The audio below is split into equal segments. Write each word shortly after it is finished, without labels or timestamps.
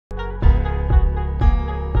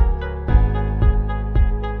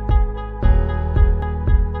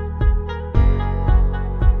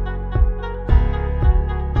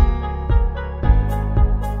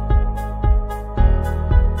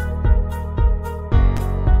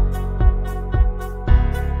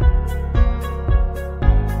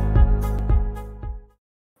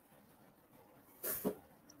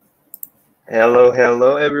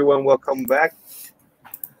Hello, everyone. Welcome back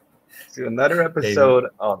to another Hey, episode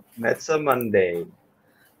of Meta Monday.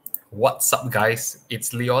 what's up, guys?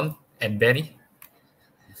 It's Leon and Benny.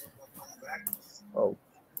 Oh,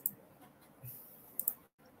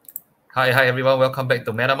 Hi, everyone. Welcome back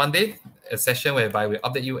to Meta Monday, a session whereby we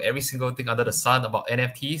update you every single thing under the sun about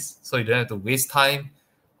NFTs, so you don't have to waste time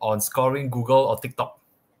on scoring Google or TikTok.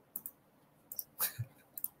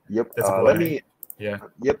 yep. That's a good Let one, right? me. Yeah,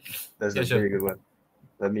 Yep, that's yeah, a sure. very good one.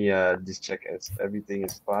 Let me just check if everything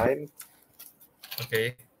is fine.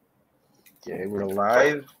 Okay, Okay, we're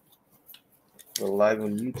live. We're live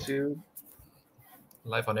on YouTube.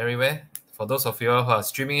 live on everywhere. For those of you who are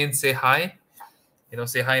streaming in, say hi.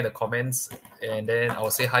 Say hi in the comments, and then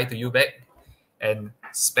I'll say hi to you back. And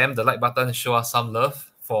spam the like button, show us some love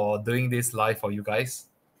for doing this live for you guys.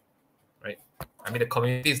 Right? I mean, the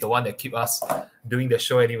community is the one that keep us doing the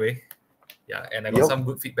show anyway. Yeah, and I got Yep. some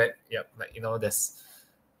good feedback. Yeah, there's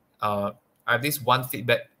I have this one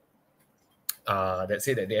feedback that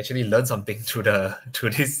said that they actually learned something through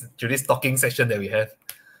this talking session that we have.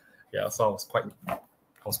 Yeah, so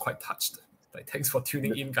I was quite touched. Like, thanks for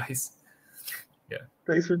tuning in, guys. Yeah.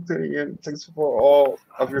 Thanks for tuning in. Thanks for all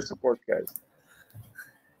of your support, guys.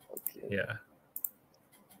 Okay. Yeah.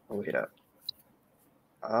 Wait up.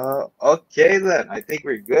 Okay then. I think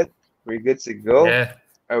we're good. We're good to go. Yeah.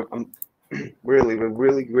 I'm we're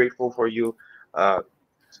really grateful for you.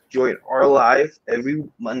 Join our live every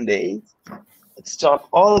Monday. Let's talk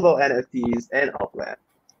all about NFTs and Upland.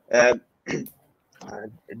 And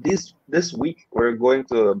this week we're going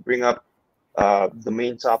to bring up the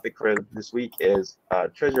main topic for this week is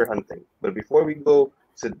treasure hunting. But before we go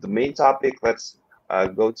to the main topic, let's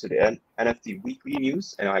go to the NFT weekly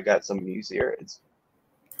news. And I got some news here. It's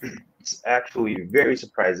actually very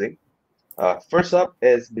surprising. First up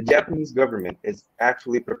is the Japanese government is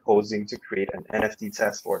actually proposing to create an NFT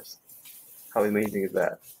task force. How amazing is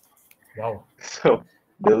that? Wow. So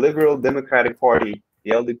the Liberal Democratic Party,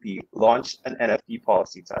 the LDP, launched an NFT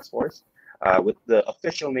policy task force with the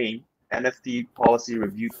official name NFT Policy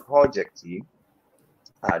Review Project Team.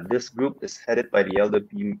 This group is headed by the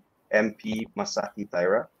LDP MP Masaki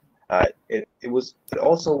Taira. It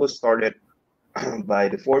also was started by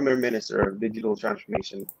the former Minister of Digital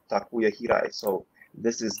Transformation, Takuya Hirai. So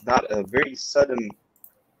this is not a very sudden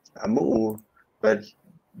move, but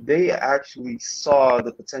they actually saw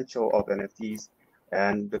the potential of NFTs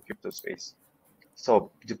and the crypto space. So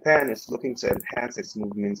Japan is looking to enhance its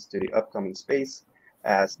movements to the upcoming space,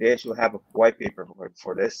 as they actually have a white paper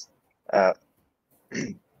for this. Uh,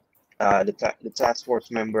 the task force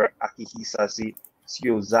member Akihisasi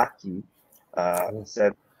Shiozaki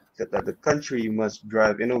said that the country must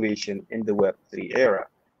drive innovation in the Web3 era,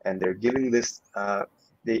 and they're giving this.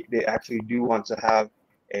 They actually do want to have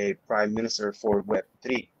a prime minister for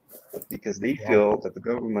Web3 because they Wow. feel that the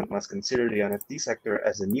government must consider the NFT sector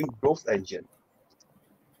as a new growth engine.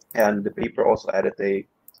 And the paper also added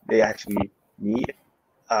they actually need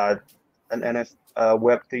uh, an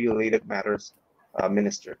Web3 related matters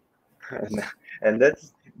minister, and, and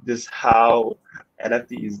that's just how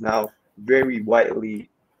NFT is now very widely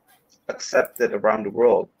accepted around the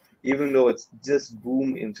world, even though it's just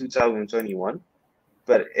boomed in 2021,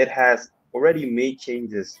 but it has already made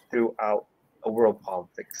changes throughout world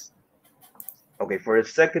politics. Okay, for the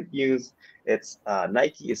second news, it's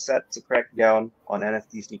Nike is set to crack down on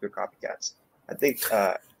NFT sneaker copycats. I think,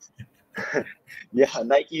 yeah,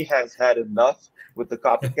 Nike has had enough with the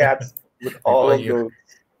copycats, with all People, of you those.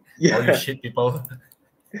 all you Yeah, shit people.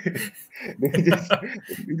 they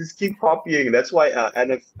just keep copying. That's why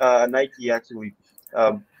Nike actually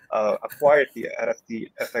acquired the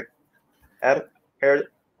NFT effect at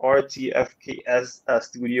RTFKS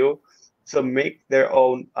studio to make their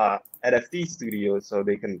own NFT studio, so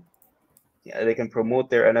they can promote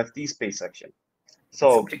their NFT space section. Let's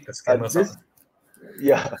So kick the scammers out. this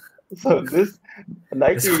yeah, so this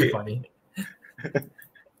That's quite Nike funny.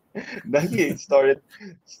 Nike started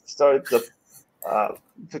uh,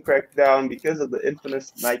 to crack down because of the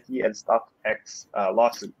infamous Nike and StockX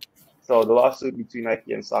lawsuit. So the lawsuit between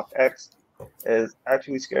Nike and StockX is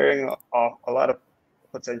actually scaring off a lot of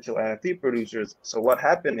potential NFT producers. So what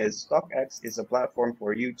happened is StockX is a platform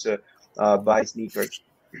for you to buy sneakers,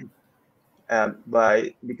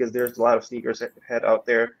 by because there's a lot of sneakers head out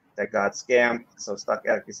there that got scammed. So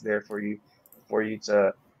StockX is there for you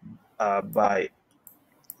to buy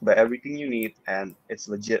everything you need, and it's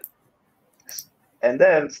legit. And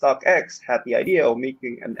then StockX had the idea of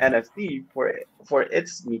making an NFT for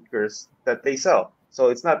its sneakers that they sell. So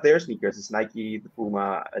it's not their sneakers; it's Nike, the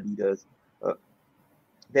Puma, Adidas. Uh,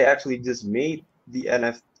 they actually just made the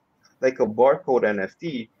like a barcode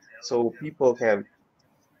NFT, so people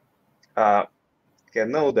uh,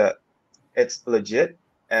 can know that it's legit,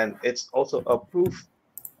 and it's also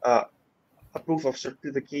uh, a proof of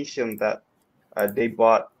certification that they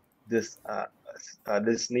bought this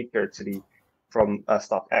this sneaker from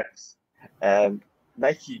StockX. And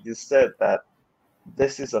Nike just said that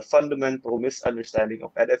this is a fundamental misunderstanding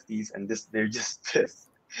of NFTs, and they're just pissed.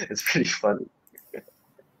 It's pretty funny.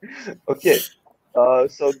 Okay,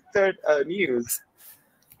 so third news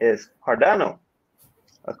is Cardano.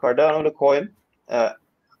 Cardano, the coin, uh,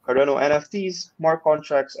 Cardano NFTs, smart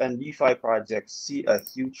contracts, and DeFi projects see a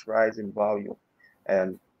huge rise in value.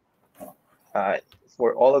 And uh,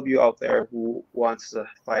 for all of you out there who wants to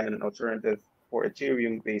find an alternative for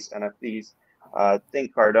Ethereum-based NFTs, I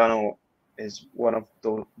think Cardano is one of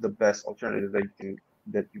the best alternatives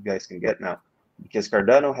that you guys can get now, because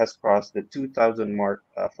Cardano has crossed the 2,000 mark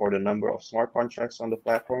for the number of smart contracts on the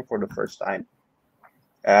platform for the first time,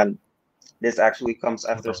 and this actually comes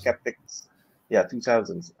after 2,000. skeptics. Yeah,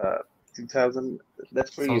 2000. 2000.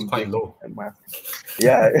 That's pretty Sounds quite big. low.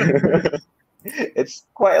 Yeah, it's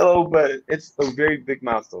quite low, but it's a very big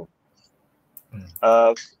milestone.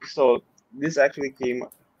 Mm. So this actually came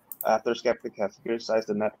after skeptics have criticized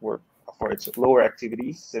the network for its lower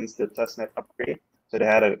activity since the testnet upgrade. So they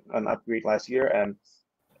had an upgrade last year, and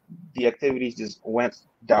the activities just went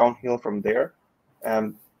downhill from there.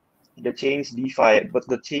 Um, the change DeFi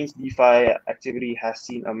activity has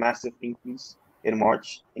seen a massive increase in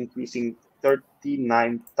March, increasing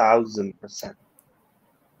 39,000%.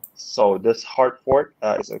 So this hard fork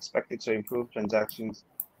is expected to improve transactions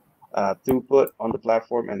throughput on the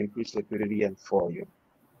platform and increase liquidity and volume.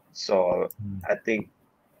 So I think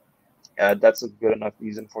that's a good enough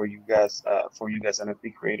reason for you guys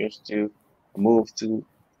NFT creators to move to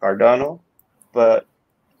Cardano. But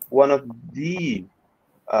one of the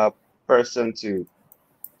person to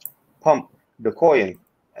pump the coin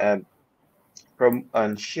and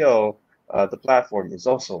show the platform is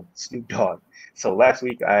also Snoop Dogg. So last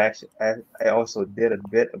week I also did a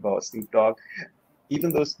bit about Snoop Dogg,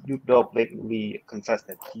 even though Snoop Dogg blatantly confessed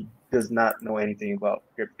that he does not know anything about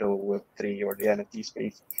crypto, Web3, or the NFT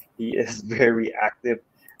space. He is very active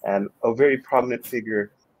and a very prominent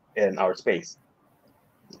figure in our space.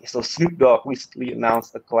 So Snoop Dogg recently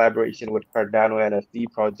announced a collaboration with Cardano NFT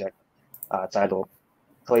project titled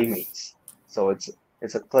Claymates. So it's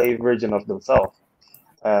a clay version of themselves.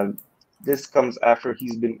 And this comes after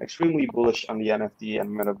he's been extremely bullish on the NFT and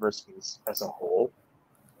metaverse space as a whole,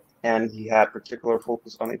 and he had particular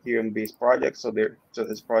focus on Ethereum-based projects. So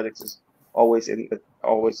his projects is always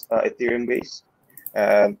Ethereum-based,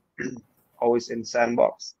 and always in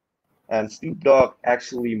Sandbox. And Snoop Dogg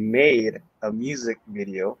actually made a music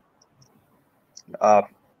video, uh,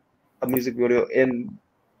 in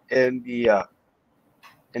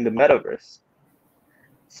the metaverse.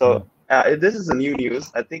 So this is a new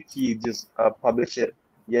news. I think he just published it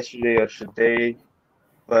yesterday or today,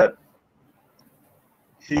 but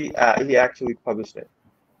he actually published it.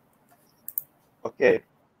 Okay.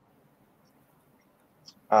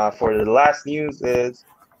 For the last news is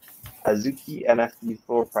Azuki NFT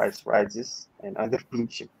floor price rises and other blue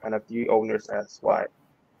chip NFT owners ask why.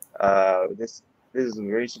 This is a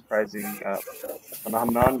very surprising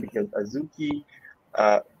phenomenon because Azuki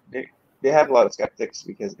uh, they they have a lot of skeptics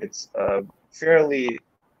because it's not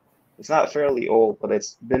fairly old, but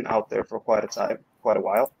it's been out there for quite a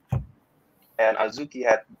while. And Azuki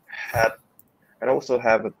had and also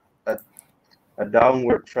have a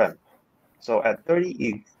downward trend. So at 30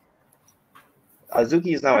 ETH,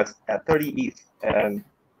 Azuki is now at 30 ETH, and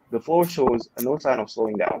the floor shows no sign of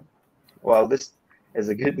slowing down. Well, this is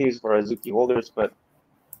a good news for Azuki holders, but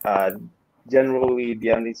uh, generally the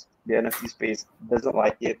NFT space doesn't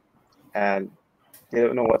like it, and they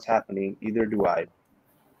don't know what's happening. Either do I,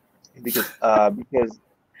 because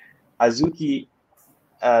Azuki,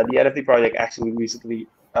 the NFT project actually recently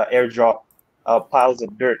airdropped piles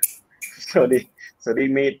of dirt. So they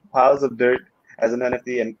made piles of dirt as an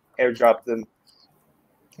NFT and airdropped them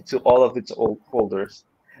to all of its old holders.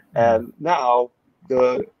 And now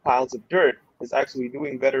the piles of dirt is actually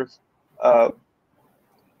doing better uh,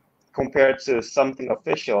 compared to something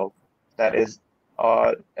official that is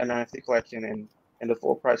an NFT collection in the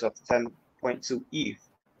full price of 10.2 ETH.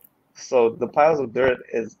 So the piles of dirt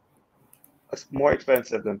is more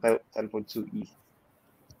expensive than 10.2 ETH.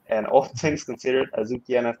 And all things considered, Azuki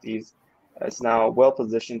NFTs is now well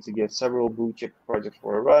positioned to give several blue chip projects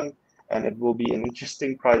for a run, and it will be an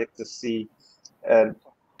interesting project to see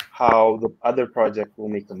how the other project will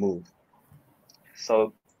make a move.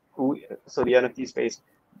 So the NFT space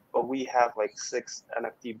but we have like 6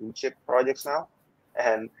 NFT blue chip projects now,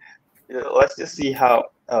 and let's just see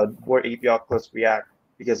how Board API Club react,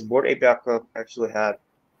 because Board API Club actually had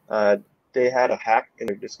they had a hack in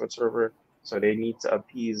their Discord server, so they need to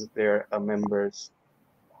appease their members.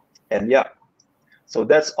 And yeah, so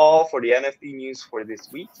that's all for the NFT news for this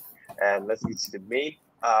week. And let's get to the main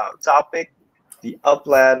topic: the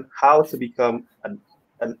Upland, how to become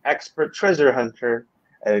an expert treasure hunter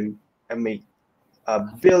and make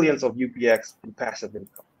billions of UPX in passive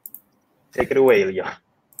income. Take it away, Leon.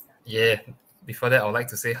 Yeah. Before that, I would like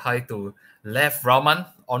to say hi to Lev, Raman,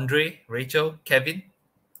 Andre, Rachel, Kevin,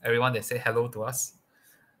 everyone that said hello to us.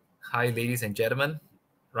 Hi, ladies and gentlemen.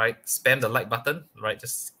 Right, spam the like button. Right,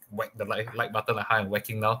 just whack the like button like how I'm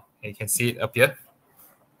whacking now. And you can see it up here.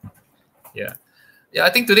 Yeah. Yeah, I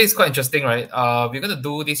think today is quite interesting, right? We're gonna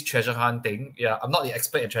do this treasure hunt thing. Yeah, I'm not the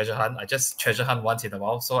expert in treasure hunt. I just treasure hunt once in a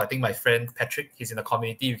while. So I think my friend Patrick, he's in the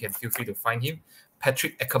community. You can feel free to find him.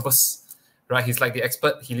 Patrick Ekabus, right? He's like the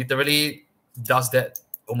expert. He literally does that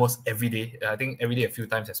almost every day. I think every day a few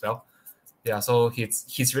times as well. Yeah, so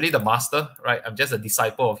he's really the master, right? I'm just a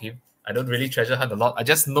disciple of him. I don't really treasure hunt a lot. I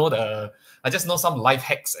just know some life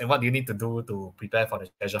hacks and what you need to do to prepare for the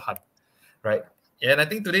treasure hunt, right? Yeah, and I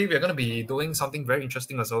think today we're going to be doing something very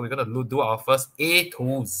interesting also. We're going to do our first A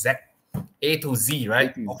to Z,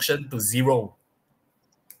 right? Auction to zero.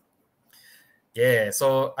 Yeah,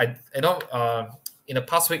 so in the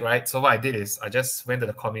past week, right? So what I did is I just went to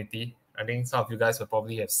the community. I think some of you guys will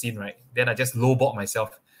probably have seen, right? Then I just lowballed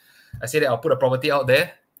myself. I said that I'll put a property out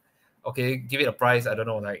there. Okay, give it a price, I don't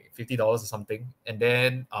know, like $50 or something. And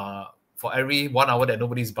then for every 1 hour that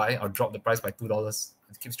nobody's buying, I'll drop the price by $2.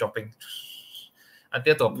 It keeps dropping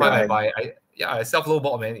until to a point whereby I self-low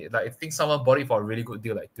bought, man. Like I think someone bought it for a really good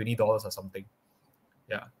deal, like $20 or something.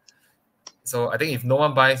 Yeah. So I think if no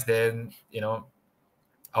one buys, then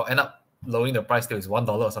I'll end up lowering the price till it's $1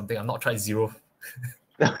 or something. I'm not trying zero.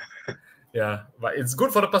 Yeah, but it's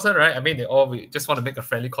good for the person, right? I mean, we just want to make a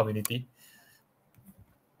friendly community.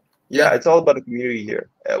 Yeah, it's all about the community here.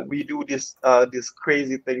 We do these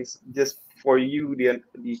crazy things just for you,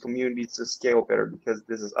 the community, to scale better, because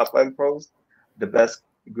this is Upland Pros, the best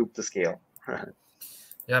group to scale.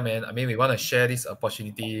 Yeah, man. I mean, we want to share this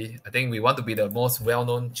opportunity. I think we want to be the most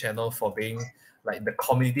well-known channel for being like the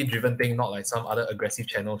community-driven thing, not like some other aggressive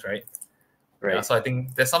channels, right? Right. Yeah, so I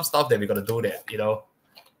think there's some stuff that we got to do that,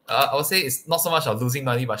 I would say it's not so much of losing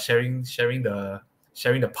money, but sharing the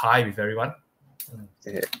pie with everyone.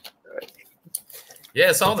 Yeah.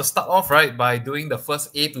 Yeah, so I want to start off right by doing the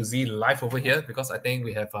first A to Z live over here, because I think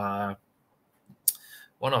we have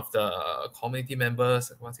one of the community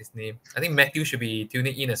members. What's his name? I think Matthew should be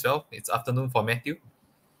tuning in as well. It's afternoon for Matthew.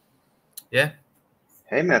 Yeah.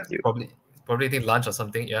 Hey, Matthew. Probably think lunch or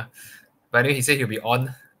something. Yeah. But anyway, he said he'll be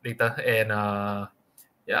on later, and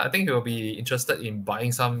yeah, I think he will be interested in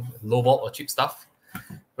buying some lowball or cheap stuff.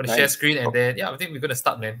 I'm gonna share screen, and then I think we're gonna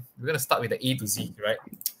start, man. We're gonna start with the A to Z, right?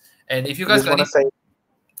 And if you guys want to say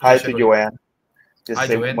hi to Joanne,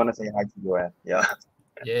 Joanne. Want to say hi to Joanne. Yeah.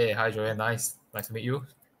 Yeah. Hi, Joanne. Nice to meet you.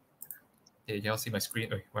 Yeah, you can all see my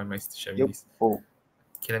screen. Oh, why am I sharing this? Oh.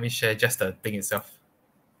 Okay, let me share just the thing itself.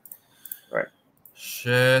 Right.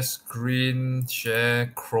 Share screen.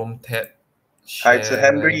 Share Chrome tab. Hi to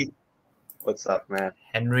Henry. What's up, man?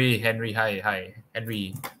 Henry. Hi,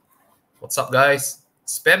 Henry. What's up, guys?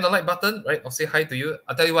 Spam the like button, right? I'll say hi to you.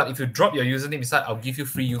 I'll tell you what, if you drop your username inside, I'll give you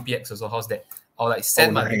free UPX. So how's that? I'll like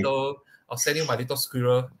send I'll send you my little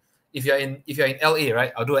squirrel. If you're in LA,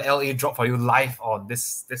 right? I'll do an LA drop for you live on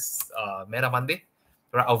this Meta Monday.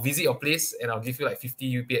 Right? I'll visit your place and I'll give you like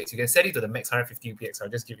 50 UPX. You can set it to the max 150 UPX. I'll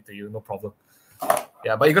just give it to you, no problem.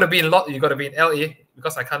 Yeah, but you gotta be in LA,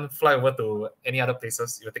 because I can't fly over to any other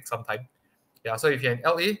places. It'll take some time. Yeah, so if you're in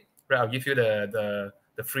LA, right, I'll give you the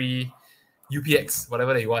free UPX,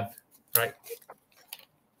 whatever that you want, right?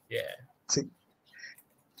 Yeah.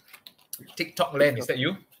 TikTok land, is that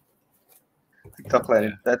you? TikTok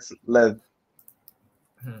land, that's Lev.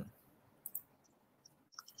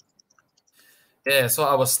 Yeah, so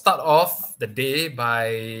I will start off the day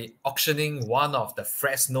by auctioning one of the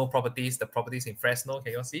Fresno properties, the properties in Fresno.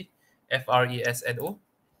 Can you all see? Fresno.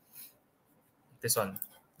 This one.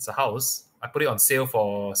 It's a house. I put it on sale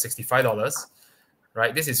for $65.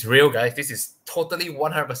 Right? This is real, guys. This is totally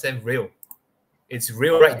 100% real. It's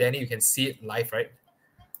real, right, Danny? You can see it live, right?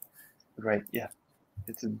 Right, yeah.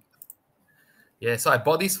 Yeah, so I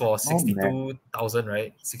bought this for $62,000,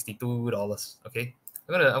 right? $62. Okay.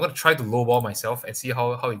 I'm gonna try to lowball myself and see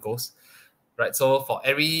how it goes. Right. So for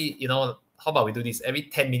every, how about we do this? Every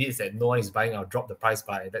 10 minutes that no one is buying, I'll drop the price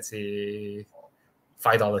by, let's say,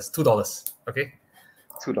 $5, $2. Okay.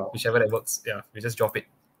 $2. whichever that works. Yeah, we just drop it,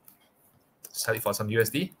 sell it for some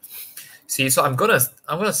USD. See, so I'm gonna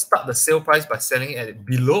start the sale price by selling it at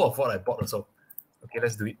below of what I bought also. Okay,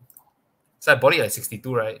 let's do it. So I bought it at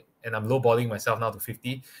 62, right? And I'm lowballing myself now to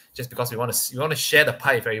 50, just because we want to share the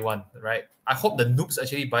pie with everyone, right? I hope the noobs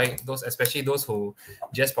actually buy those, especially those who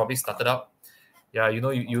just probably started out. Yeah,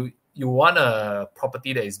 you want a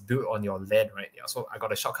property that is built on your land, right? Yeah, so I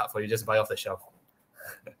got a shortcut for you. Just buy off the shelf.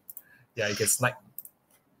 Yeah, you can snipe.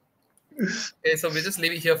 Okay, so we just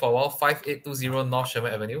leave it here for a while. 5820 North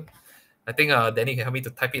Sherman Avenue. I think Danny can help me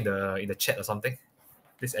to type in the chat or something.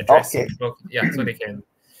 This address, Okay. so people, yeah, so they can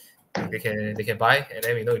buy, and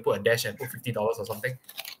then we put a dash and put $50 or something.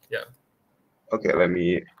 Yeah. Okay, let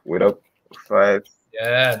me wait up. 5.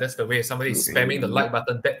 Yeah, that's the way. Somebody is spamming the 280. like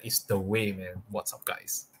button. That is the way, man. What's up,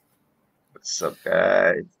 guys? What's up,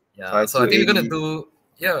 guys? Yeah. So I think we're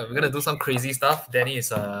 5280. gonna do some crazy stuff. Danny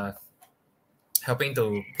is helping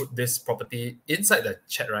to put this property inside the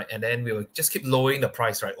chat, right? And then we will just keep lowering the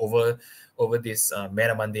price, right, over this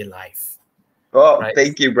Meta Monday live. Oh, right?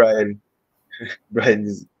 thank you, Brian. Brian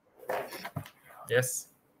is Yes.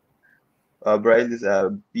 Brian just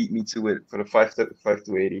beat me to it for the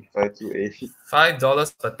 5280.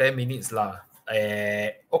 $5 per 10 minutes lah.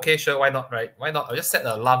 Okay, sure, why not, right? Why not? I'll just set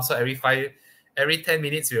the alarm so every 10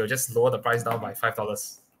 minutes we'll just lower the price down by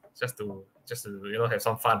 $5. Just to have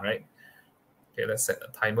some fun, right? Okay, let's set a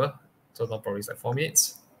timer. So no probably it's like 4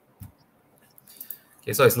 minutes.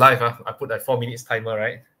 Okay, so it's live, huh? I put like 4 minutes timer,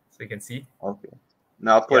 right? So you can see. Okay.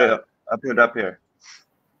 Now I'll put it up. I'll put it up here.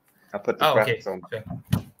 I'll put the graphics on. Sure.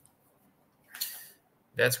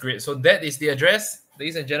 That's great. So that is the address.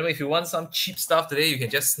 Ladies and gentlemen, if you want some cheap stuff today, you can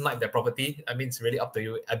just snipe that property. I mean, it's really up to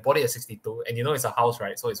you. I bought it at 62, and it's a house,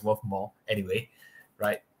 right? So it's worth more anyway,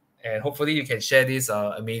 right? And hopefully you can share this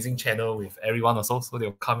amazing channel with everyone also, so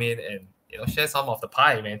they'll come in and share some of the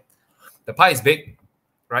pie, man. The pie is big,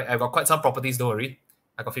 right? I've got quite some properties, don't worry.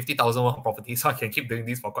 I got 50,000 worth of properties, so I can keep doing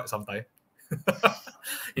this for quite some time.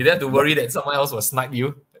 You don't have to worry that someone else will snipe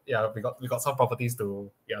you. Yeah, we got some properties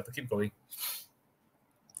to keep going.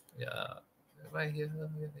 Yeah, right here.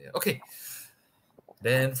 Yeah. Okay.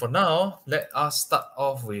 Then for now, let us start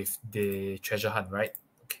off with the treasure hunt, right?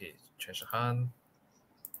 Okay, treasure hunt.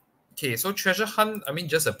 Okay, so treasure hunt, I mean,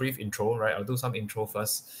 just a brief intro, right? I'll do some intro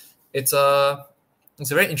first. It's a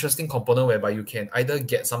very interesting component whereby you can either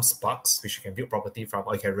get some sparks, which you can build property from,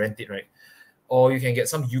 or you can rent it, right? Or you can get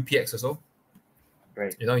some UPX also.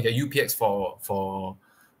 Right. You get UPX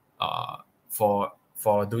for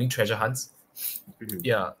doing treasure hunts. Mm-hmm.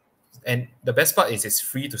 Yeah. And the best part is it's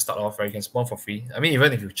free to start off, right? You can spawn for free. I mean,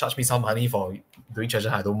 even if you charge me some money for doing treasure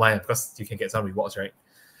hunt, I don't mind because you can get some rewards, right?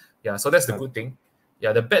 Yeah, so that's the good thing.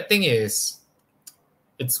 Yeah, the bad thing is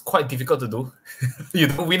it's quite difficult to do. You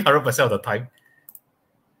don't win 100% of the time.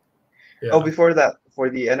 Yeah. Oh, before that, for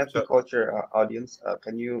the NFT culture audience,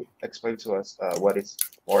 can you explain to us what is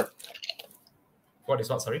Fork? What is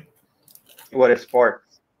what, sorry? What is Fork?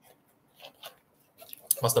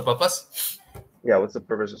 What's the purpose? Yeah, what's the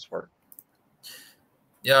purpose of Fork?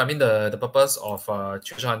 Yeah, I mean the purpose of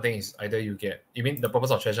treasure hunting is either you mean the purpose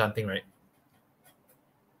of treasure hunting, right?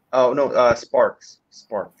 Oh no, Sparks.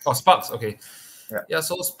 Oh, Sparks, okay. Yeah,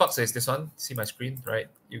 so Sparks is this one. See my screen, right?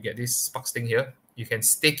 You get this Sparks thing here. You can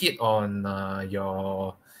stake it on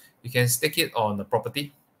the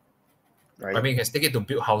property. right. I mean, you can stake it to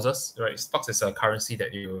build houses, right? Sparks is a currency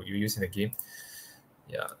that you use in the game.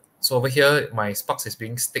 Yeah. So over here, my Sparks is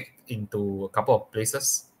being staked into a couple of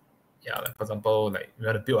places. Yeah, like for example, like you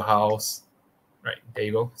want to build a house, right? There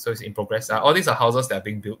you go. So it's in progress. All these are houses that are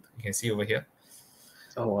being built. You can see over here.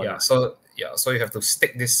 Oh, wow. So you have to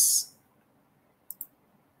stake this.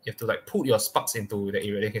 You have to like put your sparks into the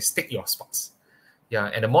area. They can stake your sparks. Yeah,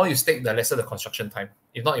 and the more you stake, the lesser the construction time.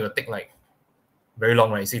 If not, it will take like very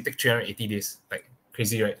long, right? So it take 380 days, like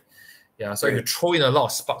crazy, right? Yeah. So if you throw in a lot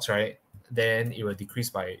of sparks, right, then it will decrease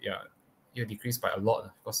by a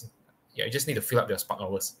lot because you just need to fill up your spark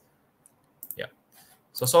hours. Yeah.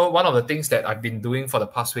 So one of the things that I've been doing for the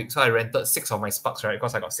past week, so I rented 6 of my sparks, right?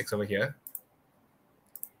 Because I got 6 over here.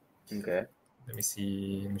 Okay. Let me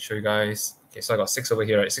see. Let me show you guys. Okay, so I got 6 over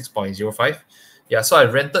here, right? 6.05. Yeah, so I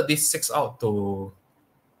rented these 6 out to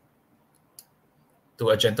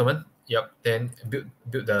a gentleman. Yep. Then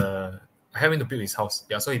build I have him to build his house.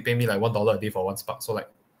 Yeah, so he paid me like $1 a day for 1 spark. So like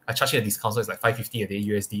I charge him a discount, so it's like $550 a day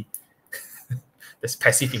USD. That's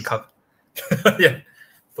passive income. Yeah.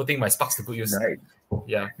 Putting my sparks to good use. Right.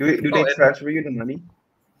 Yeah. Do they transfer you the money?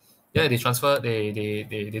 Yeah, they transfer.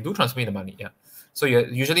 They do transfer me the money. Yeah. So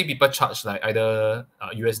usually people charge like either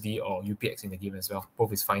USD or UPX in the game as well.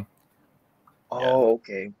 Both is fine. Oh,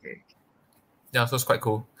 yeah. Okay. Yeah, so it's quite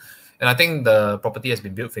cool. And I think the property has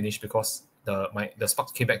been built finished because the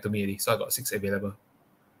sparks came back to me already. So I got 6 available.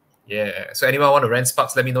 Yeah. So anyone want to rent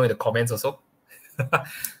sparks, let me know in the comments also.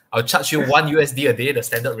 I'll charge you $1 a day, the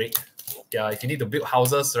standard rate. Yeah, if you need to build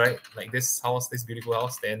houses, right? Like this house, this beautiful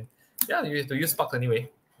house, then yeah, you have to use sparks anyway.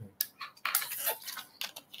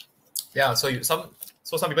 Yeah, so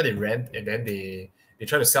some people they rent and then they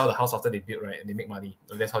try to sell the house after they build, right? And they make money.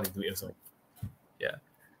 So that's how they do it also. Yeah.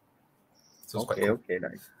 So it's quite cool. Okay,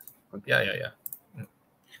 nice. Okay. Yeah.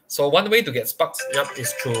 So one way to get sparks,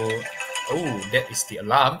 is through. Oh, that is the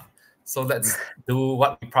alarm. So let's do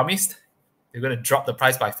what we promised. We're gonna drop the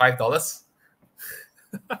price by $5.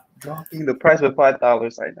 Dropping the price by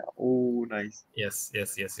 $5 right now. Oh, nice. Yes.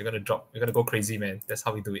 You're gonna drop. You're gonna go crazy, man. That's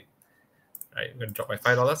how we do it. Right, we're gonna drop by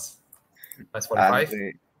 $5. That's 45.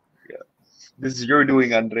 Andre, yeah. This is your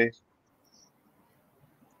doing, Andre.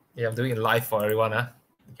 Yeah, I'm doing it live for everyone.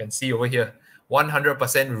 You can see over here,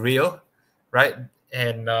 100% real, right?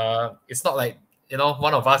 And it's not like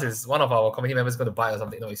one of our community members going to buy or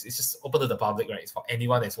something. No, it's just open to the public, right? It's for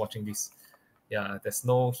anyone that's watching this. Yeah, there's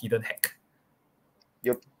no hidden hack.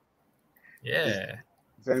 Yep. Yeah.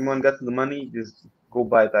 If anyone got the money, just go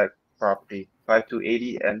buy that property.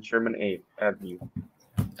 5280 and Sherman Avenue.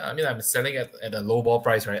 I mean, I'm selling at a low ball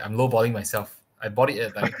price, right? I'm low balling myself. I bought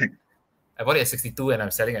it at 62 and I'm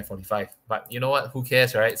selling at 45. But you know what? Who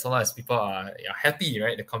cares, right? So long as people are happy,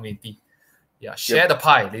 right? The community. Yeah, share the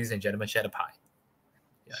pie, ladies and gentlemen. Share the pie.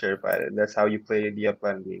 Yeah. Share the pie. That's how you play the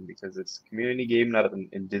Upland game, because it's a community game, not an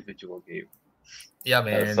individual game. Yeah,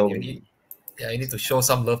 man. You need to show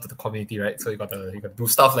some love to the community, right? So you gotta do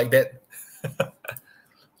stuff like that.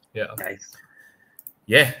 Yeah. Nice.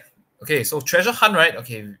 Yeah. Okay, so treasure hunt, right?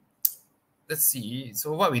 Okay, let's see.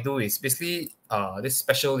 So what we do is basically this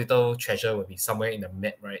special little treasure will be somewhere in the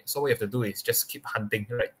map, right? So what you have to do is just keep hunting,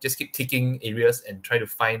 right? Just keep clicking areas and try to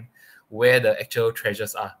find where the actual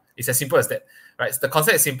treasures are. It's as simple as that, right? So the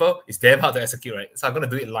concept is simple. It's damn hard to execute, right? So I'm going to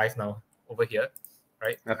do it live now over here,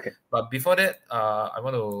 right? Okay. But before that, I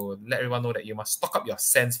want to let everyone know that you must stock up your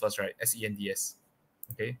sands first, right? SENDS.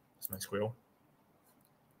 Okay, it's my squirrel.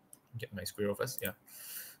 Get my squirrel first, yeah.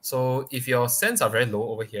 So if your sands are very low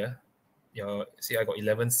over here, see I got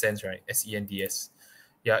 11 cents, right? SENDS.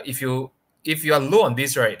 Yeah, if you are low on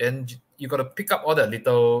this, right, then you got to pick up all the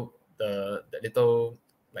little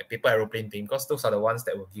like paper aeroplane thing, because those are the ones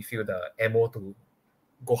that will give you the ammo to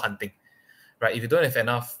go hunting, right? If you don't have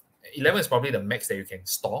enough, 11 is probably the max that you can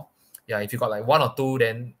store. Yeah, if you got like 1 or 2,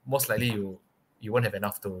 then most likely you won't have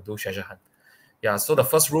enough to do treasure hunt. Yeah, so the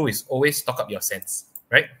first rule is always stock up your sands,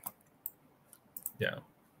 right? Yeah.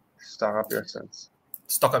 Stock up your sands.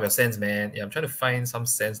 Stock up your sands, man. Yeah, I'm trying to find some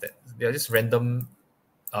sands that they're just random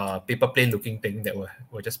paper plane looking thing that will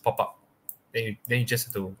just pop up. Then you just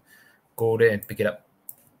have to go there and pick it up.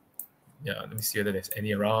 Yeah, let me see whether there's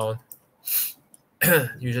any around.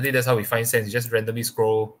 Usually that's how we find sands. You just randomly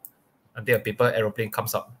scroll until a paper aeroplane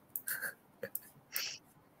comes up.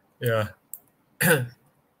 Yeah.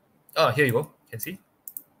 Oh, here you go. Can see?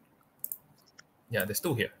 Yeah, there's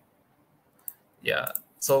 2 here. Yeah.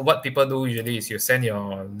 So what people do usually is you send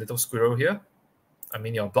your little squirrel here. I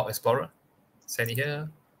mean your block explorer. Send it here.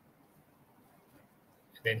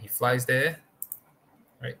 And then he flies there.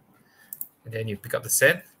 Right? And then you pick up the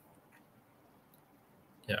sand.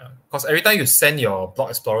 Yeah. Because every time you send your block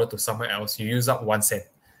explorer to somewhere else, you use up 1 sand.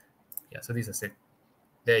 Yeah, so this is a sand.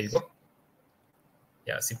 There you go.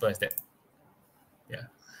 Yeah, simple as that. Yeah.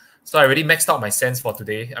 So I already maxed out my sands for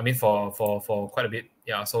today. I mean for quite a bit.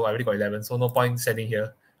 Yeah, so I already got 11. So no point sending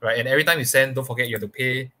here. Right. And every time you send, don't forget you have to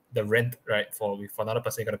pay the rent, right? For another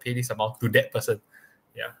person, you gotta pay this amount to that person.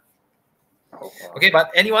 Yeah. Oh, wow. Okay,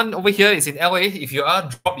 but anyone over here is in LA, if you are,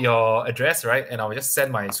 drop your address, right? And I will just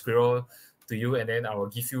send my squirrel to you, and then I will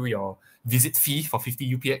give you your visit fee for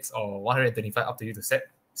 50 UPX or 125, up to you to set.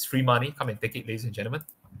 It's free money. Come and take it, ladies and gentlemen.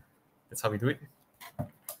 That's how we do it.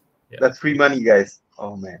 Yeah. That's free money, guys.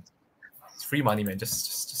 Oh man. It's free money, man.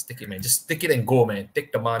 Just take it, man. Just take it and go, man.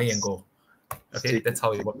 Take the money and go. Okay, that's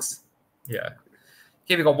how it works. Yeah.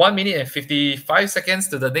 Okay, we got 1 minute and 55 seconds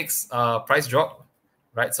to the next price drop.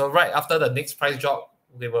 Right. So right after the next price drop,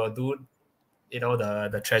 we will do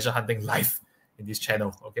the treasure hunting live in this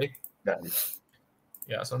channel. Okay.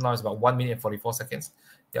 Yeah. So now it's about 1 minute and 44 seconds.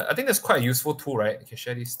 Yeah, I think that's quite a useful tool, right? You can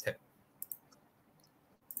share this tab.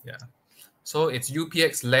 Yeah. So it's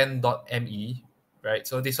upxland.me, right?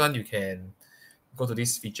 So this one you can go to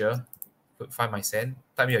this feature, find my sand,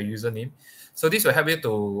 type your username. So this will help you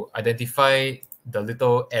to identify the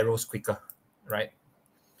little arrows quicker, right?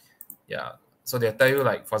 Yeah. So they'll tell you,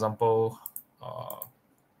 like, for example,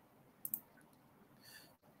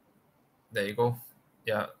 There you go.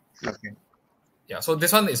 Yeah. Okay. Yeah, so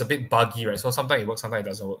this one is a bit buggy, right? So sometimes it works, sometimes it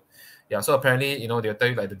doesn't work. Yeah, so apparently, they'll tell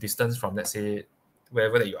you like the distance from, let's say,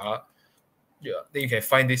 wherever that you are. Yeah, then you can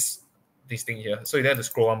find this thing here. So you have to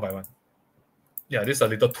scroll one by one. Yeah, this is a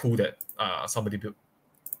little tool that somebody built.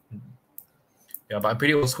 Yeah, but I'm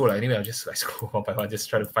pretty old school. Anyway, I'll just scroll one by one, just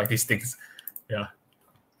try to find these things. Yeah.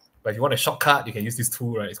 But if you want a shortcut, you can use this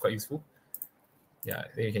tool, right? It's quite useful. Yeah,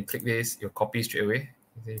 then you can click this, you'll copy straight away.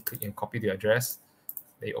 Then you click and copy the address.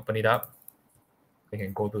 Then you open it up. You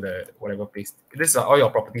can go to the whatever place. This is all your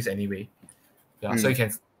properties anyway. Yeah, so you can,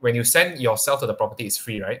 when you send yourself to the property, it's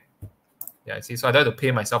free, right? Yeah, see, so I don't have to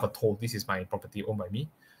pay myself a toll. This is my property owned by me.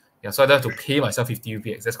 Yeah, so I don't have to pay myself 50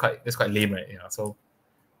 UPX. That's quite lame, right? Yeah, so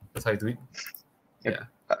that's how you do it. Yeah.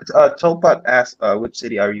 Tolpat asked, which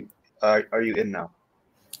city are you in now?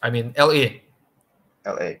 I'm in LA.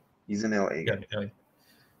 LA. He's in LA. Yeah, LA.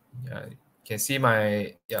 Yeah, you can see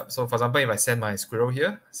my, yeah, so for example, if I send my squirrel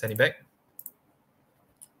here, send it back.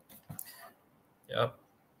 Yep.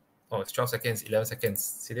 Oh, it's 12 seconds, 11 seconds.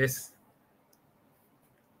 See this?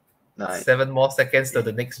 Nice. 7 more seconds to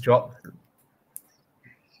the next drop.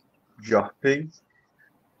 Dropping.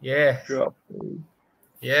 Yeah. Dropping.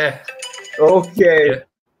 Yeah. Okay. Yeah.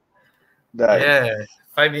 Nice. Yeah.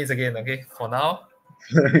 5 minutes again, okay? For now.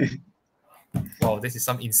 Wow, this is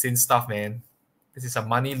some insane stuff, man. This is a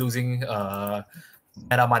money losing Meta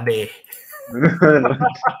Monday.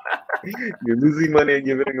 You're losing money and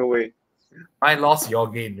giving away. I lost your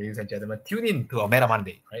gain, ladies and gentlemen. Tune in to our Meta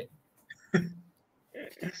Monday, right?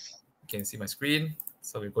 You can see my screen.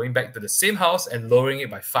 So we're going back to the same house and lowering it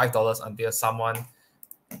by $5 until someone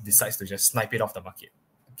decides to just snipe it off the market.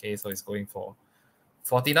 Okay, so it's going for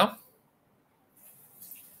 40 now.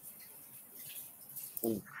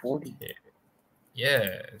 Oh, 40. Okay.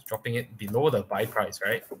 Yeah, it's dropping it below the buy price,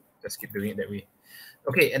 right? Just keep doing it that way.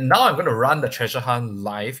 Okay, and now I'm going to run the treasure hunt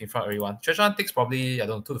live in front of everyone. Treasure hunt takes probably, I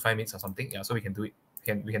don't know, 2 to 5 minutes or something. Yeah, so we can do it.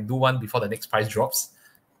 We can do one before the next price drops.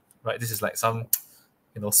 Right? This is like some,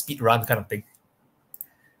 speed run kind of thing.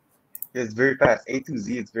 It's very fast. A to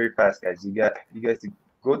Z, it's very fast, guys. You guys to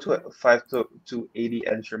go to 5280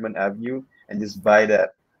 N Sherman Avenue and just buy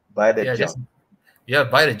that junk.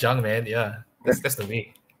 Buy the junk, man. Yeah, that's the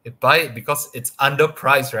way. Buy it because it's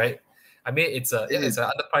underpriced, right? I mean, it's an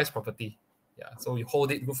underpriced property. Yeah, so you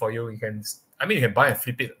hold it, good for you. You can buy and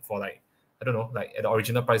flip it for like, I don't know, like at the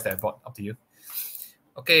original price that I bought, up to you.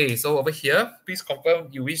 Okay, so over here, please confirm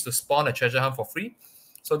you wish to spawn a treasure hunt for free.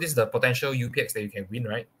 So this is the potential UPX that you can win,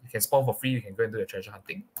 right? You can spawn for free, you can go and do the treasure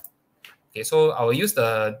hunting. Okay, so I will use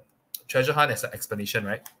the treasure hunt as an explanation,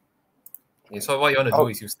 right? Okay, so what you want to do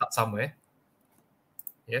is you start somewhere.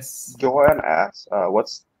 Yes. Joanne asks,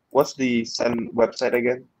 what's the Sun website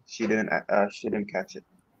again? She didn't catch it.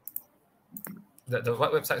 The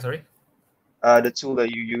what website, sorry? The tool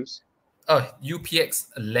that you use. Oh,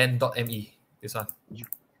 upxland.me. This one.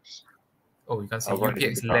 Oh, you can see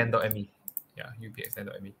upxland.me. Yeah,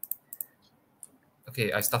 upxland.me.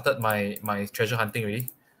 Okay, I started my treasure hunting already.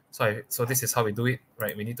 So this is how we do it,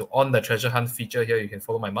 right? We need to on the treasure hunt feature here. You can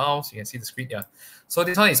follow my mouse. You can see the screen. Yeah. So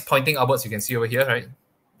this one is pointing upwards. You can see over here, right?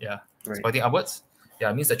 Yeah. It's pointing upwards. Yeah,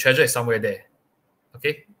 it means the treasure is somewhere there.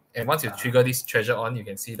 Okay. And once you trigger this treasure on, you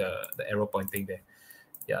can see the arrow pointing there.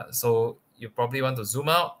 Yeah. So you probably want to zoom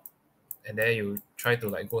out, and then you try to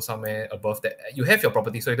like go somewhere above that. You have your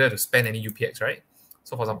property, so you don't have to spend any UPX, right?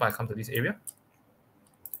 So for example, I come to this area,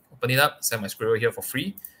 open it up, send my squirrel here for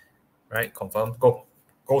free, right? Confirm. Go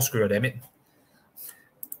squirrel, damn it.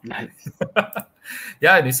 Nice.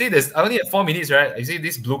 Yeah, you see there's I only have 4 minutes, right? You see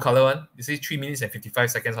this blue color one? You see 3 minutes and 55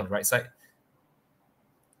 seconds on the right side.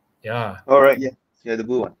 Yeah. All right, yeah, the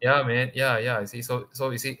blue one. Yeah, man. Yeah. You see, so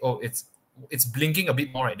you see, it's blinking a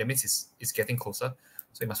bit more, right? That means it's getting closer.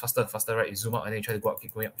 So you must faster, right? You zoom out and then you try to go up,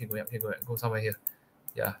 keep going up, go somewhere here.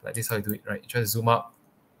 Yeah, like this is how you do it, right? You try to zoom up,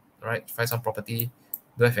 right? Find some property.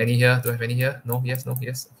 Do I have any here? No, yes.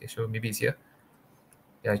 Okay, sure, maybe it's here.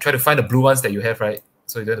 Yeah, try to find the blue ones that you have, right?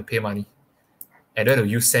 So you don't have to pay money. And don't have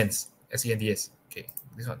to use cents, SENDS. Okay,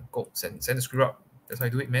 this one, go, send the squirrel up. That's how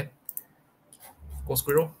you do it, man. Go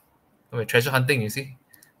squirrel. Okay, treasure hunting, you see?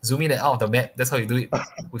 Zoom in and out of the map. That's how you do it.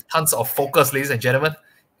 With tons of focus, ladies and gentlemen.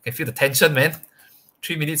 You can feel the tension, man.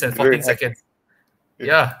 3 minutes and 14 seconds.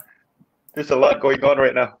 Yeah. There's a lot going on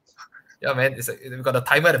right now. Yeah, man. We've got a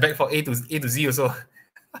timer at the back for A to Z also.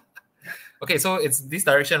 Okay, so it's this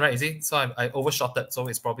direction, right? You see? So I overshotted, so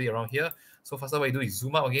it's probably around here. So first what you do is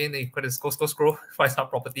zoom out again, then you scroll, find some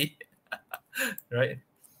property. Right?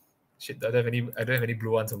 Shit, I don't have any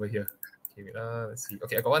blue ones over here. Okay, let's see.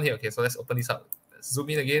 Okay, I got one here. Okay, so let's open this up. Let's zoom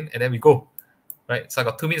in again, and then we go. Right? So I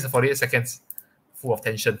got 2 minutes and 48 seconds. Full of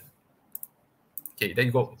tension. Okay, there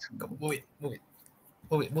you go. Move it, move it.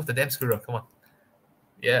 Move it, move the damn squirrel. Come on.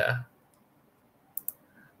 Yeah.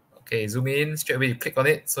 Okay, zoom in. Straight away, you click on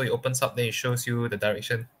it. So it opens up, then it shows you the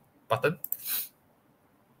direction button.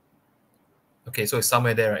 Okay, so it's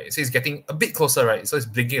somewhere there, right? So it's getting a bit closer, right? So it's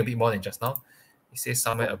blinking a bit more than just now. It says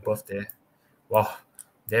somewhere above there. Wow,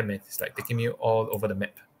 damn it. It's like taking me all over the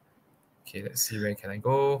map. Okay, let's see, where can I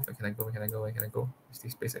go? Where can I go? Where can I go? Where can I go? Is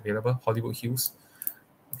this place available? Hollywood Hills.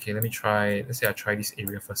 Okay, let me try. Let's say I try this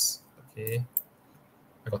area first. Okay,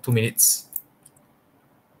 I got 2 minutes.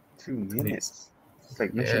 2 minutes. It's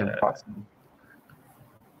like Mission Impossible.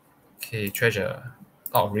 Okay, treasure.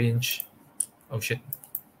 Out of range. Oh shit.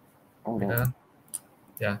 Oh no.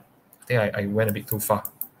 Yeah, I think I went a bit too far.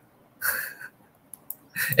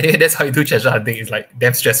 Anyway, that's how you do treasure hunting. It's like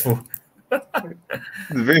damn stressful.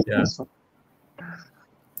 Very Yeah. stressful.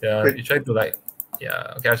 Yeah, you try to like,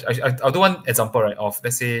 yeah. Okay, I'll do one example, right? Of,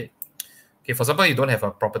 let's say, okay, for example, you don't have a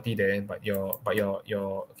property there, but your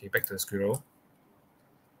okay, back to the squirrel.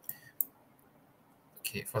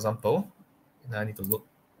 Okay, for example, now I need to look.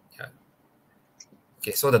 Yeah.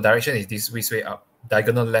 Okay, so the direction is this way up,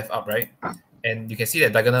 diagonal left up, right? And you can see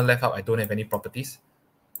that diagonal left up, I don't have any properties,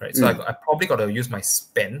 right? So I probably got to use my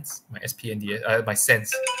spends, my SPNDS, my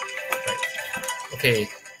sense. Right. Okay,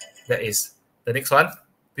 that is the next one.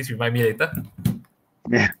 Please remind me later.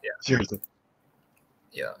 Yeah, sure.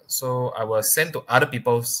 Yeah, so I will send to other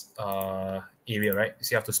people's area, right?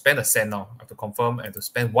 So you have to spend a cent now. I have to confirm and to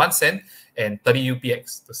spend 1 cent and 30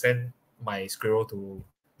 UPX to send my squirrel to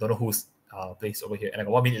don't know whose place over here. And I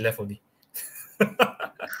got 1 minute left only.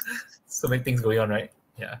 So many things going on, right?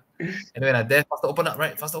 Yeah. And when I dare, faster open up,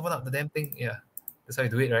 right? Faster open up the damn thing. Yeah. That's how you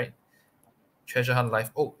do it, right? Treasure hunt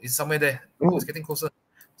life. Oh, it's somewhere there. Oh, it's getting closer.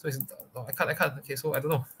 So it's no, I can't. Okay, so I don't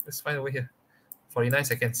know. Let's find over here. 49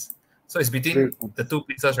 seconds. So it's between the two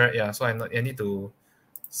places, right? Yeah. So I need to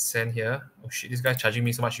send here. Oh shit, this guy's charging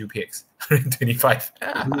me so much UPX. 125.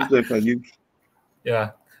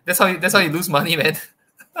 Yeah. That's how you lose money, man.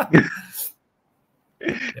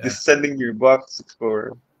 Just sending your bucks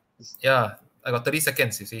for. Yeah, I got 30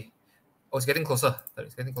 seconds, you see. Oh, it's getting closer.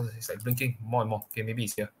 It's getting closer. It's like blinking more and more. Okay, maybe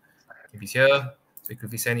it's here. Maybe it's here. So you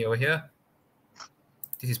quickly send it over here.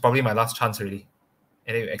 This is probably my last chance already.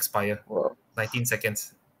 And then you expire. Wow. 19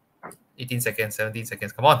 seconds. 18 seconds, 17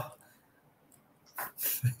 seconds. Come on.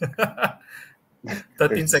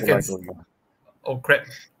 13 seconds. Oh, crap.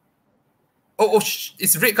 Oh,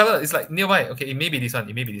 it's red color. It's like nearby. Okay, it may be this one.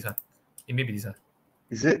 It may be this one. It may be this one.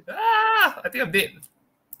 Is it? Ah, I think I'm dead.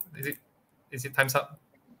 Is it time's up?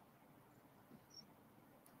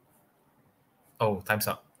 Oh, time's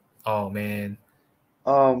up. Oh, man.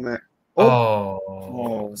 Oh, man.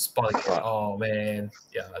 Spot again. Oh, man.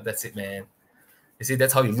 Yeah, that's it, man. You see,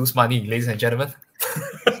 that's how you lose money, ladies and gentlemen.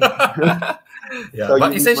 Yeah, so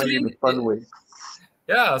but essentially, the fun way.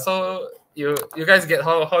 Yeah, so you guys get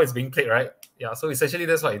how it's being played, right? Yeah, so essentially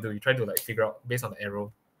that's what you do. You try to like figure out based on the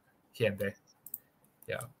arrow here and there.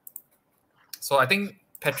 Yeah. So I think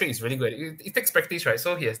Patrick is really good. It takes practice, right?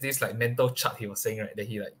 So he has this like mental chart he was saying, right? That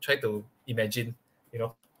he like tried to imagine, you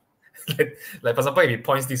know, like for example, if he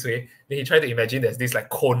points this way, then he tried to imagine there's this like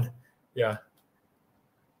cone. Yeah.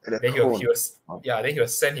 Then he will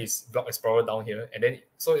send his block explorer down here, and then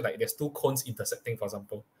so like there's two cones intersecting, for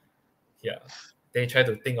example. Yeah. Then he try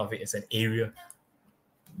to think of it as an area.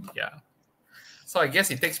 Yeah. So I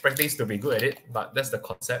guess it takes practice to be good at it, but that's the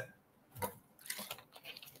concept.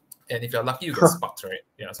 And if you're lucky, you get sparks, right?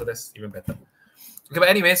 Yeah, so that's even better. Okay, but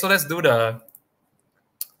anyway, so let's do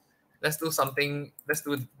something.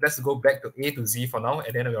 Let's go back to A to Z for now,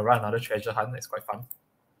 and then we'll run another treasure hunt. It's quite fun.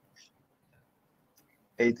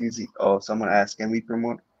 A to Z. Oh, someone asked, can we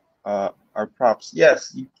promote our props?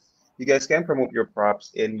 Yes, you guys can promote your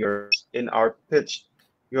props in our pitch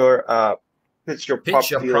your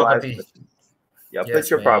property. Yeah, yes, pitch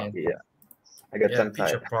your man. property. Yeah, I got tongue tied.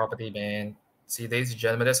 Pitch your property, man. See, ladies and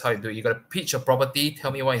gentlemen, that's how you do it. You gotta pitch your property.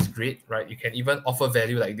 Tell me why it's great, right? You can even offer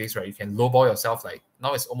value like this, right? You can lowball yourself. Like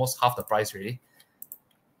now, it's almost half the price, really.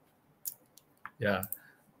 Yeah,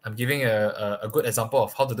 I'm giving a good example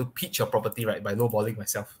of how to do pitch your property, right? By lowballing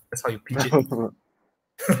myself. That's how you pitch it.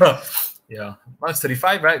 Yeah, now it's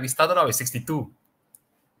 35, right? We started out with 62.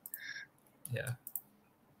 Yeah.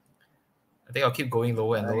 I think I'll keep going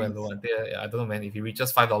lower and lower and lower until I don't know, man. If it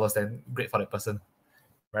reaches $5, then great for that person,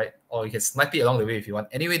 right? Or you can snipe it along the way if you want.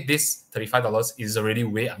 Anyway, this $35 is already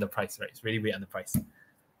way underpriced, right? It's really way underpriced.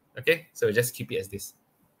 Okay, so we just keep it as this.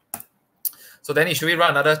 So then, should we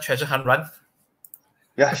run another treasure hunt run?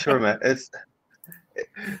 Yeah, sure, man.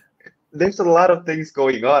 There's a lot of things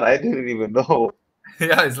going on. I didn't even know.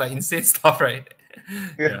 Yeah, it's like insane stuff, right?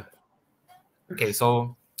 Yeah. Okay,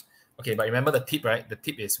 so but remember the tip, right? The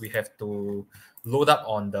tip is we have to load up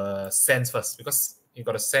on the sends first because you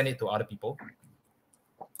got to send it to other people.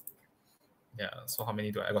 Yeah, so how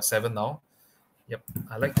many do I got 7 now? Yep,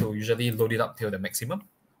 I like to usually load it up till the maximum.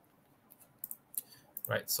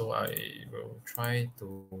 Right, so I will try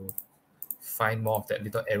to find more of that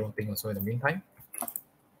little arrow thing also in the meantime.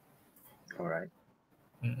 All right.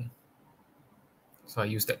 So I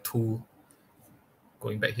use that tool.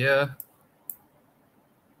 Going back here.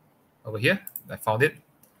 Over here, I found it.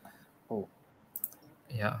 Oh.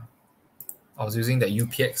 Yeah. I was using the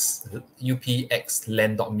UPX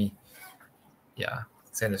land.me. Yeah,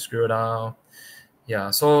 send the scroll down. Yeah,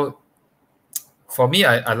 so for me,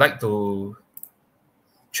 I like to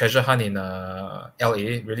treasure hunt in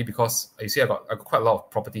LA really because you see I got quite a lot of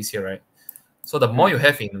properties here, right? So the more you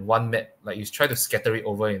have in one map, like you try to scatter it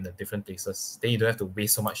over in the different places, then you don't have to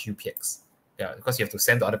waste so much UPX. Yeah, because you have to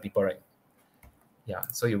send to other people, right? Yeah,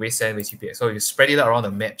 so you waste UPX. So you spread it out around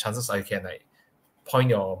the map, chances are you can like point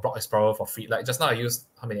your block explorer for free. Like just now I used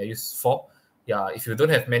how many? I used 4. Yeah, if you don't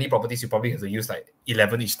have many properties, you probably have to use like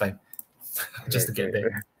 11 each time just to get there.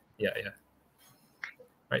 Right. Yeah.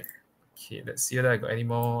 Right. Okay, let's see whether I got any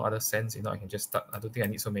more other sends. I can just start. I don't think I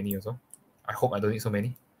need so many also. I hope I don't need so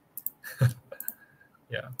many.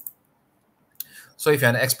 Yeah. So if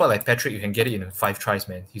you're an expert like Patrick, you can get it in 5 tries,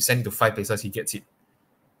 man. You send it to 5 places, he gets it.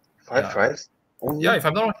 5 tries? Only? Yeah, if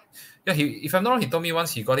I'm not wrong. Yeah, if I'm not wrong, he told me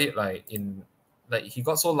once he got it he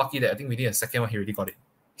got so lucky that I think within a second one he already got it.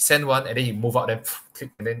 He sent one and then he move out, then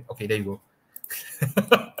click, and then okay, there you go.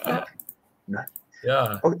 Nice.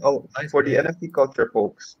 Yeah. Nice, for the NFT culture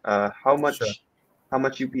folks, how much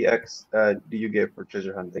UPX do you get for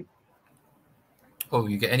treasure hunting? Oh,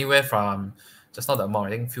 you get anywhere from just not the amount,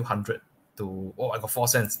 I think a few hundred to I got 4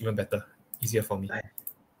 cents, even better. Easier for me. Nice.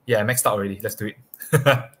 Yeah, I maxed out already. Let's do it.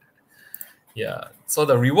 Yeah. So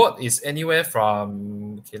the reward is anywhere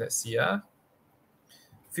from let's see,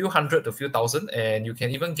 few hundred to few thousand, and you can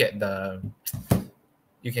even get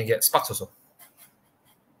sparks also.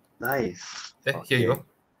 Nice. Here you go.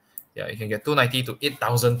 Yeah, you can get 290 to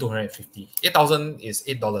 8,250. 8,000 is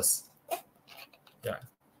 $8. Yeah.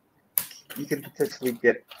 You can potentially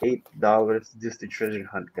get $8 just to treasure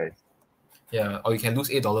hunt, guys. Yeah, or you can lose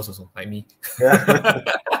 $8 also, like me. Yeah.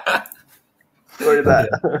 For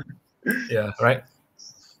that. Yeah, right.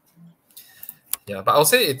 Yeah, but I'll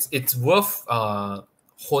say it's worth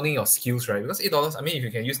honing your skills, right? Because $8, I mean, if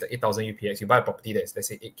you can use the 8,000 UPX, you buy a property that's let's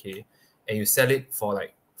say 8K, and you sell it for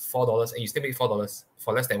like $4, and you still make $4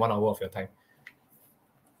 for less than 1 hour of your time.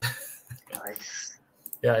 Nice.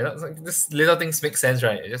 Yeah, it's like this little things make sense,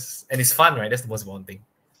 right? And it's fun, right? That's the most important thing.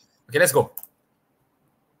 Okay, let's go.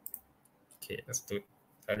 Okay, let's do it.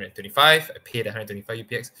 125. I paid 125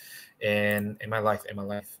 UPX. And am I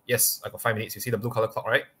live? Yes, I got 5 minutes. You see the blue color clock,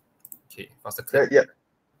 right? Okay, faster click. Yeah.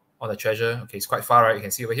 On the treasure. Okay, it's quite far, right? You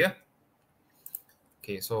can see over here.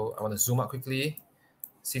 Okay, so I want to zoom out quickly.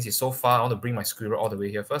 Since it's so far, I want to bring my squirrel all the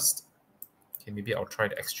way here first. Okay, maybe I'll try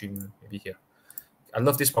the extreme maybe here. I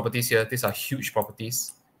love these properties here. These are huge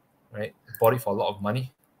properties, right? Bought it for a lot of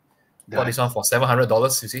money. Nice. Bought this one for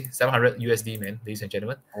 $700, you see? 700 USD, man, ladies and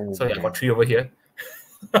gentlemen. So yeah, I got 3 over here.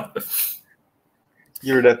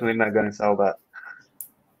 You're definitely not going to sell that.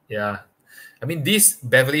 Yeah. I mean, this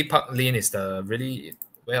Beverly Park Lane is the really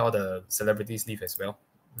where all the celebrities live as well.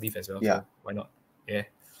 Yeah. So why not? Yeah.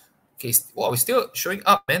 Okay. Wow, it's still showing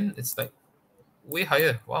up, man. It's like way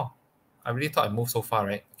higher. Wow. I really thought I moved so far,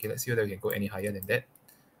 right? Okay, let's see whether we can go any higher than that.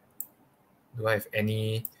 Do I have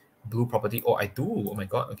any blue property? Oh, I do. Oh my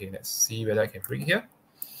god. Okay, let's see whether I can bring here.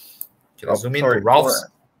 Okay, let's zoom in to Ralph's.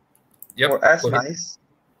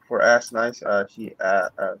 For As Nice, she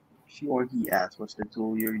or he asked, what's the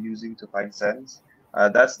tool you're using to find sends?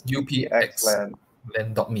 That's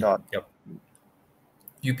UPXland.me. Yep.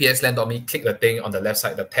 UPXland.me. Click the thing on the left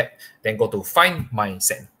side, the tab, then go to find my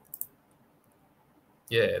send.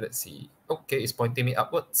 Yeah, let's see. Okay, it's pointing me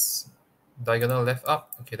upwards. Diagonal left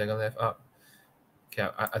up. Okay, diagonal left up. Okay,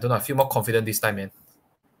 I don't know. I feel more confident this time, man.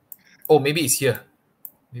 Oh, maybe it's here.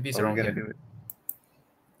 Maybe it's around here.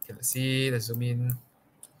 Okay, let's see. Let's zoom in.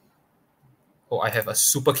 Oh, I have a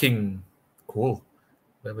Super King. Cool.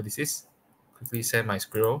 Whatever this is. Quickly send my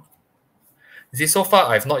squirrel. You see, so far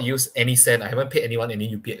I've not used any send. I haven't paid anyone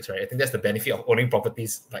any UPX, right? I think that's the benefit of owning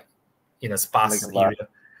properties like in a sparse area.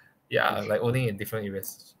 Yeah, like owning in different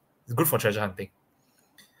areas. It's good for treasure hunting.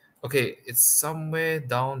 Okay, it's somewhere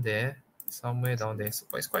down there. But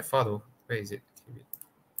it's quite far though. Where is it? Okay,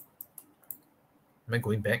 am I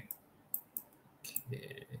going back? Okay. Do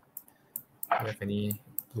I have any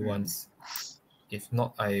blue ones? If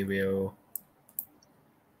not, I will.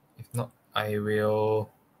 If not, I will.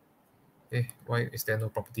 Why is there no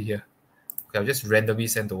property here? Okay, I'll just randomly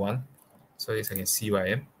send to one, so at least I can see where I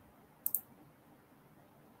am.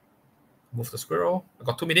 Move the squirrel. I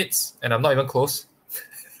got 2 minutes, and I'm not even close.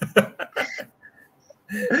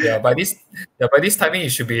 Yeah, by this timing,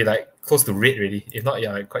 it should be like close to red already. If not,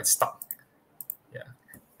 yeah, quite stuck. Yeah.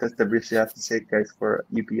 That's the bridge you have to take, guys, for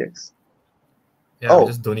UPX. Yeah, Oh,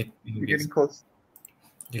 just don't need. you're getting close.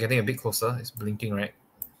 You're getting a bit closer. It's blinking, right?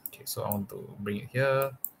 Okay, so I want to bring it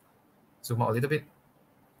here. Zoom out a little bit.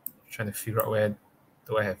 Trying to figure out where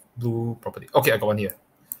do I have blue property. Okay, I got one here.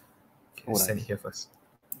 Okay, Oh, send nice. it here first.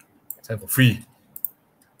 Send for free.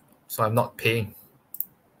 So I'm not paying.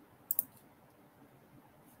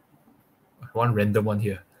 One random one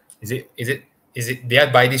here. Is it did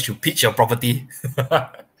I buy this to pitch your property?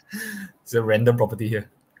 It's a random property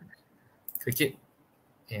here. Click it.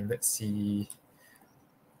 And let's see.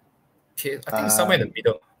 Okay, I think it's somewhere in the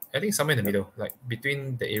middle. I think somewhere in the middle, like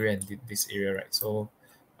between the area and this area, right? So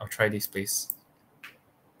I'll try this place.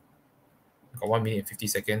 I've got 1 minute and 50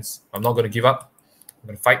 seconds. I'm not going to give up. I'm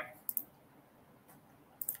going to fight.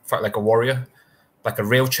 Fight like a warrior, like a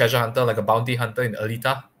real treasure hunter, like a bounty hunter in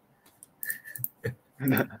Alita.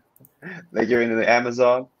 Like you're in the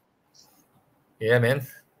Amazon. Yeah, man.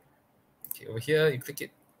 Okay, over here, you click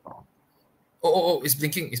it. Oh, it's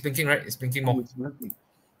blinking. It's blinking, right? It's blinking more.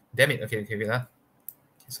 Damn it. Okay, wait. Okay,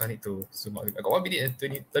 so I need to zoom out. I got 1 minute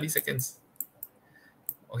and 30 seconds.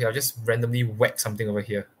 Okay, I'll just randomly whack something over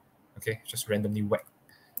here. Okay, just randomly whack.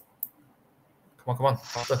 Come on,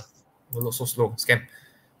 faster. Will look so slow. Scam.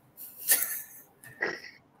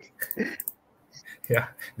 Yeah,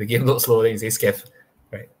 the game looks slow, then you say scam.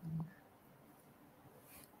 Right.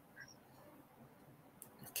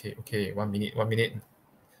 Okay, 1 minute. 1 minute,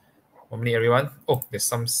 everyone. Oh, there's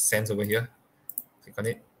some sands over here. Click on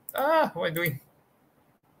it. What am I doing?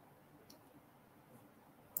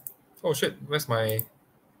 Oh shit, where's my...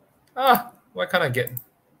 why can't I get...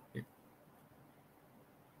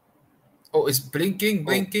 Oh, it's blinking.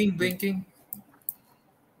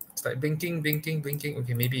 It's like blinking.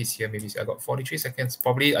 Okay, maybe it's here. I got 43 seconds.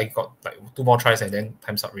 Probably I got like 2 more tries and then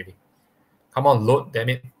time's up really. Come on, load, damn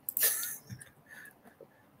it.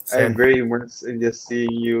 I'm very immersed in just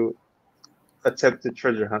seeing you attempt to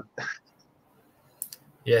treasure hunt.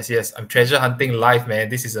 Yes, I'm treasure hunting live, man.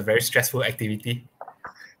 This is a very stressful activity.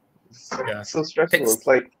 Yeah. So stressful. It's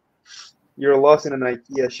like you're lost in an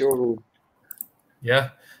IKEA showroom. Yeah.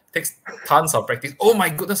 Takes tons of practice. Oh my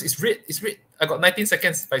goodness, it's red. I got 19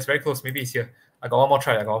 seconds, but it's very close. Maybe it's here. I got one more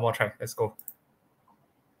try. Let's go.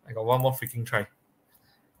 I got one more freaking try.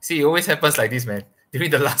 See, it always happens like this, man.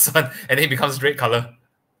 During the last one, and then it becomes red color.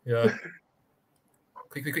 Yeah.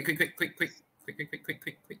 Quick, damn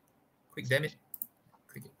it.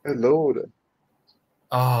 Click it. Load.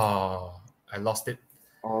 Oh, I lost it.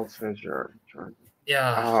 All treasure.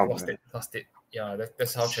 Yeah, lost it. Yeah,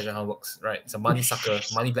 that's how treasure hunt works, right? It's a money sucker,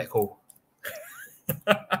 money black hole.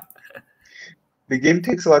 The game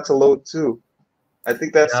takes a lot to load too. I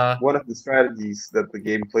think that's one of the strategies that the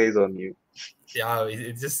game plays on you. Yeah,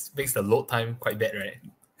 it just makes the load time quite bad, right?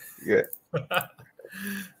 Yeah.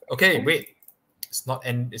 Okay, wait. It's not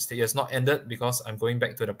ended because I'm going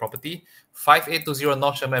back to the property. 5820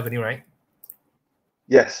 North Sherman Avenue, right?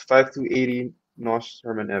 Yes, 5280 North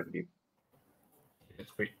Sherman Avenue.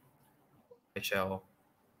 That's great. I shall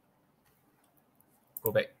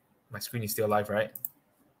go back. My screen is still live, right?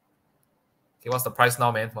 Okay, what's the price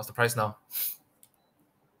now, man? What's the price now? I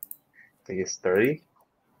think it's 30.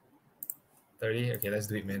 30? Okay, let's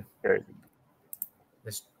do it, man. 30.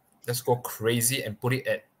 Let's go crazy and put it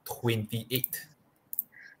at 28.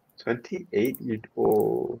 28?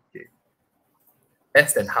 Okay.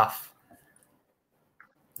 Less than half.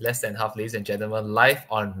 Ladies and gentlemen. Live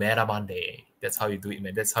on Meta Monday. That's how you do it,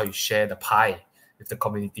 man. That's how you share the pie with the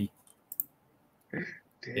community.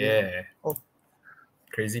 Damn. Yeah. Oh.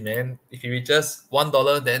 Crazy, man. If it reaches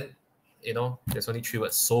 $1, then there's only 3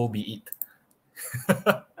 words. So be it.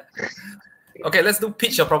 Okay, let's do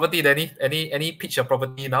pitch your property, Danny. Any pitch your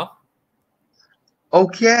property now?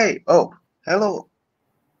 Okay. Oh, hello,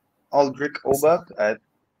 Aldrich Obak.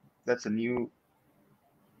 That's a new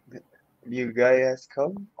guy has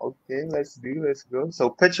come. Okay, let's go. So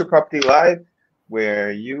pitch your property live,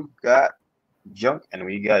 where you got junk and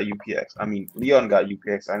we got UPX. I mean, Leon got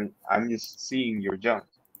UPX. I'm just seeing your junk.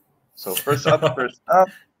 So first up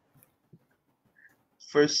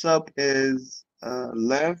is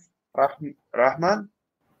Lev Rahman.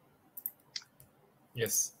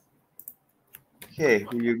 Yes. Okay,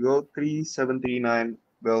 here you go. 3739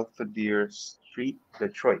 Belvedere Street,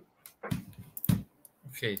 Detroit.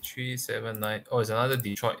 Okay, 379. Oh, it's another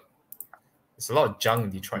Detroit. There's a lot of junk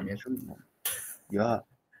in Detroit, man. Yeah.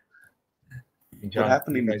 Junk. What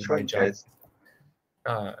happened in You guys buy Detroit, junk. guys?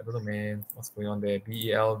 I don't know, man. What's going on there?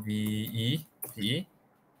 BELVE? PE?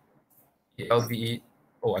 ELVE.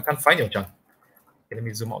 Oh, I can't find your junk. Okay, let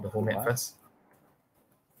me zoom out the whole map What? first.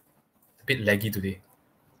 It's a bit laggy today.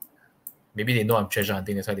 Maybe they know I'm treasure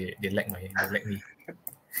hunting, that's why they lag me.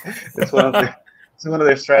 That's one of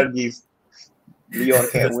their strategies. Leon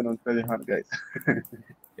can't win on treasure hunt, guys.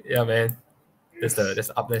 Yeah, man. That's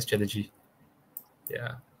the Upland strategy.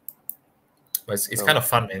 Yeah. But it's kind of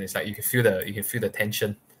fun, man. It's like you can feel the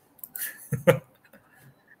tension. Yeah,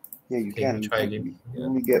 you Okay, can. try again. You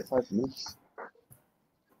only get 5 moves.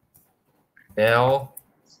 Bell.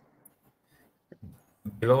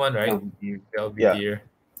 Below one, right? Yeah. Belvedere.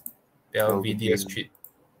 Belvedere Street.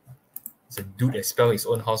 It's a dude that spelled his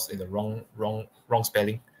own house in the wrong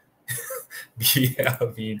spelling.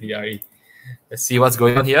 BLVDRE. Let's see what's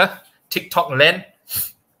going on here. TikTok land.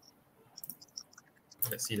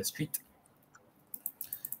 Let's see the street.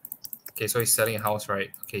 Okay, so he's selling a house, right?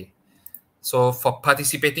 Okay. So for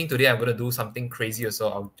participating today, I'm gonna do something crazy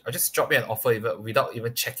also. I'll just drop you an offer without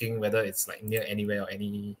even checking whether it's like near anywhere or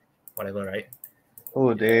any whatever, right?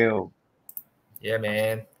 Oh damn. Yeah,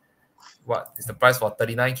 man. What is the price for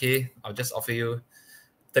 39K? I'll just offer you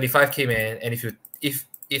 35K, man. And if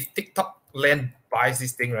TikTok land buys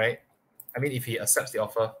this thing, right? I mean, if he accepts the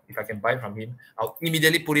offer, if I can buy from him, I'll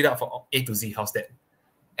immediately put it up for A to Z. How's that?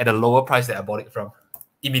 At a lower price that I bought it from.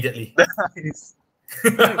 Immediately. Nice.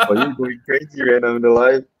 Oh, you're going crazy right now in the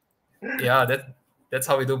live. Yeah, that's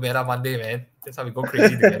how we do Meta Monday, man. That's how we go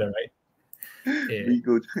crazy together, right? Okay. We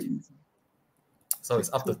go crazy. So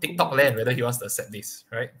it's up to TikTok land whether he wants to accept this,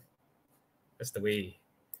 right? That's the way.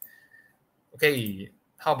 Okay,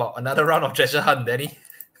 how about another round of treasure hunt, Danny?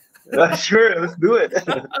 Sure, let's do it.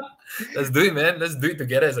 Let's do it, man. Let's do it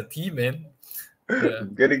together as a team, man. Yeah.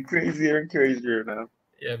 Getting crazier and crazier now.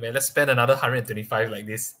 Yeah, man. Let's spend another 125 like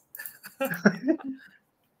this.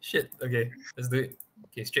 Shit. Okay, let's do it.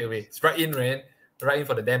 Okay, straight away. It's right in, man. Right in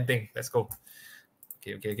for the damn thing. Let's go.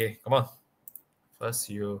 Okay. Come on. First,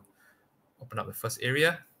 you open up the first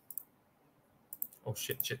area. Oh,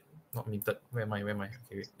 shit. Not minted. Where am I? Okay,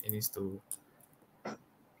 wait. It needs to...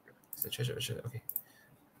 It's the treasure. Okay.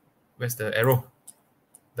 Where's the arrow?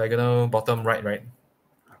 Diagonal bottom right?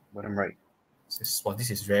 Bottom right. This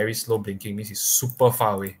is very slow blinking. This is super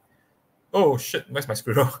far away. Oh, shit. Where's my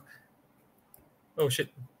squirrel? Oh, shit.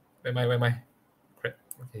 Where am I? Crap.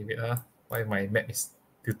 Okay, wait. Why my map is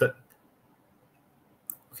tilted?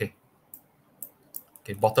 Okay,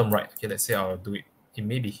 bottom right. Okay, let's say I'll do it. It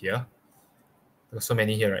may be here. There's so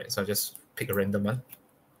many here, right? So I'll just pick a random one.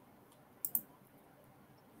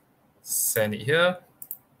 Send it here.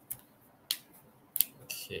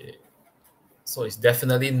 Okay. So it's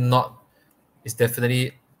definitely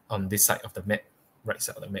on this side of the map, right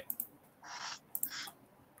side of the map.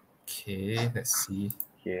 Okay, let's see.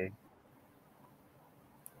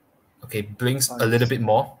 Okay, blinks a little bit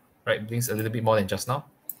more, right? Blinks a little bit more than just now.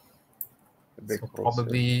 So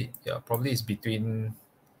probably it's between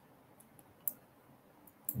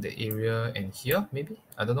the area and here, maybe.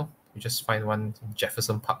 I don't know. We just find one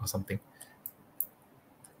Jefferson Park or something.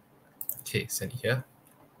 Okay, send it here.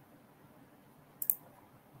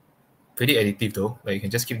 Pretty addictive though. Like you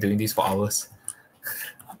can just keep doing this for hours.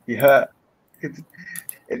 Yeah,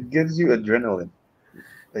 it gives you adrenaline.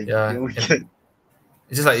 Like, yeah,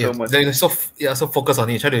 it's just like you're so focused on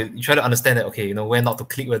it. You try to understand that. Okay, where not to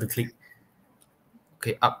click, where to click.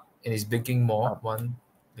 Okay, up, and it's blinking more. One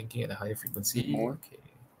blinking at a higher frequency. Okay.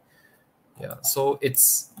 Yeah, so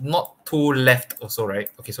it's not too left also, right?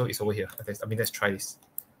 Okay, so it's over here. I mean, let's try this.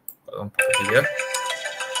 Got one property here.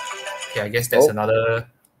 Okay, I guess that's another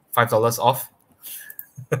 $5 off.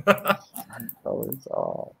 $5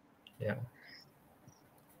 off. Yeah.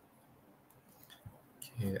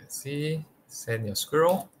 Okay, let's see. Send your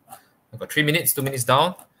squirrel. I've got 3 minutes, 2 minutes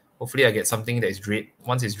down. Hopefully I get something that is red.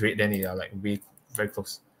 Once it's red, then they are like very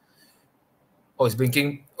close. Oh, it's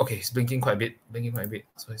blinking. Okay, it's blinking quite a bit.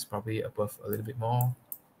 So it's probably above a little bit more.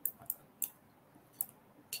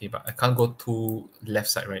 Okay, but I can't go to left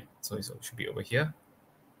side, right? So it should be over here.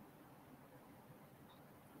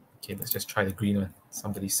 Okay, let's just try the green one.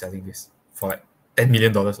 Somebody's selling this for like $10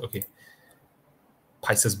 million. Okay.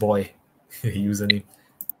 Pisces boy username.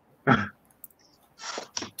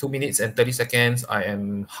 2 minutes and 30 seconds. I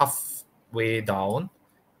am halfway down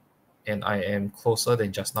and I am closer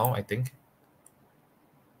than just now, I think.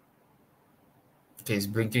 Okay, it's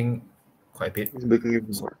blinking quite a bit. It's blinking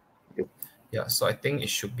even more. Yeah, so I think it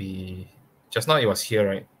should be... Just now it was here,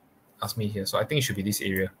 right? Ask me here. So I think it should be this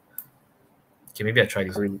area. Okay, maybe I try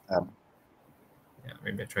this. Yeah,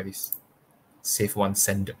 maybe I try this. Save one,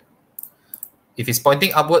 send. If it's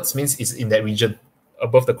pointing upwards, means it's in that region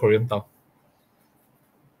above the Korean town.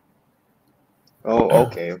 Oh,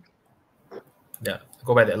 okay. Yeah,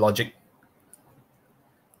 go by that logic.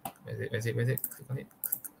 Where's it? Click on it.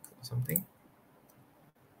 Something.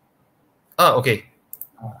 Oh, okay.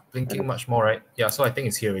 Blinking much more, right? Yeah, so I think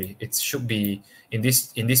it's here already. It should be in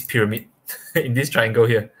this pyramid, in this triangle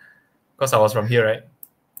here. Because I was from here, right?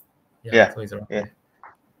 Yeah. So it's around Yeah. there.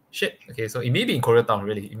 Shit. Okay, so it may be in Koreatown,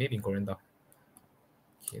 really. It may be in Koreatown.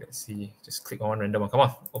 Okay, let's see. Just click on one random one. Come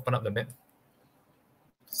on, open up the map.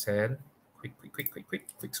 Send. Quick,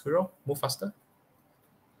 squirrel. Move faster.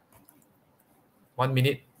 1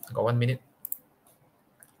 minute. I got 1 minute.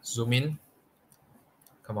 Zoom in.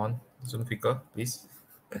 Come on. Zoom quicker, please.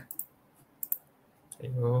 There you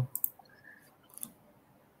go.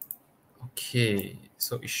 Okay,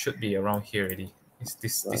 so it should be around here already. It's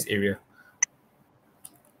this area.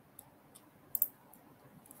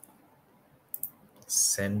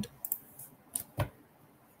 Send.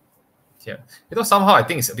 Yeah. Somehow I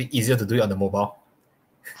think it's a bit easier to do it on the mobile.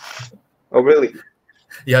 Oh, really?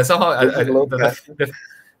 Yeah, somehow Faster?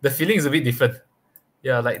 the feeling is a bit different.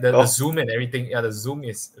 Yeah, like the Oh, zoom and everything. Yeah, the zoom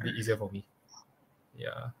is a bit easier for me.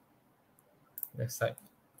 Yeah. Left side.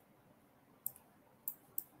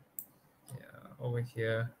 Yeah, over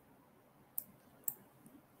here.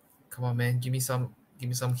 Come on, man. Give me some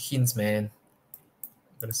hints, man.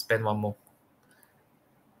 I'm gonna spend one more.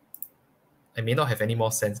 I may not have any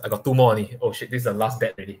more sense. I got 2 more only. Oh shit, this is the last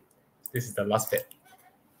bet already. This is the last bet.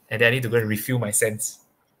 And then I need to go and refill my sense.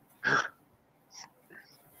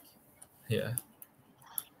 Yeah.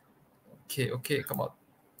 Okay, come on.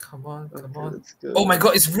 Come on. let's go. Oh my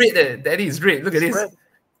god, it's red there. Daddy, it's red. Look at this. Red.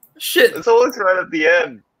 Shit. It's always right at the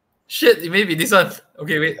end. Shit, it may be this one.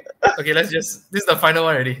 Okay, wait. Okay, let's just... This is the final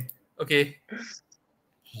one already. Okay.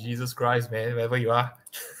 Jesus Christ, man. Wherever you are.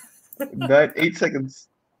 8 seconds.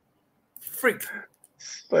 Freak.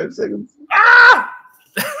 5 seconds. Ah!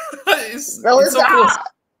 it's so close.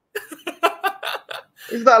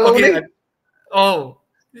 Is that loading? Okay,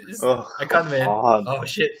 I can't, man. God. Oh,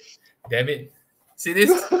 shit. Damn it. See this?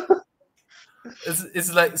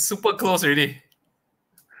 It's like super close already.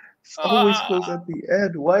 It's always close at the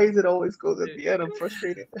end. Why is it always close at the end? I'm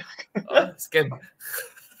frustrated. Scam.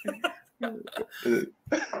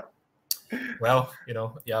 Well,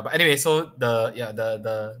 yeah. But anyway, so the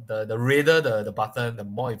redder the button, the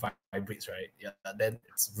more it vibrates, right? Yeah, then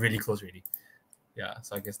it's really close, really. Yeah.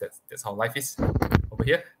 So I guess that's how life is over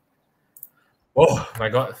here. Oh my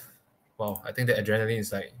god! Wow, I think the adrenaline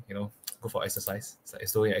is like go for exercise. It's like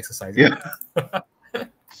doing exercise. Yeah.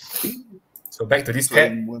 So back to this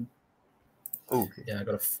tab. Okay. Yeah, I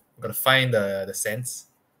gotta find the sense.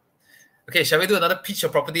 Okay, shall we do another pitch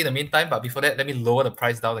of property in the meantime? But before that, let me lower the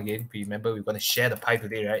price down again. Remember, we're going to share the pie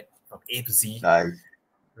today, right? From A to Z. Nice.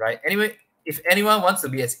 Right? Anyway, if anyone wants to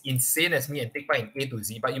be as insane as me and take part in A to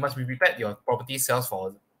Z, but you must be prepared your property sells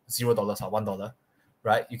for $0 or $1,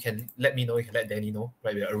 right? You can let me know. You can let Danny know,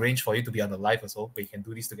 right? We'll arrange for you to be on the live also, but you can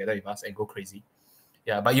do this together with us and go crazy.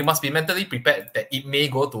 Yeah, but you must be mentally prepared that it may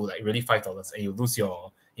go to like really $5 and you lose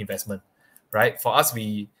your investment, right? For us,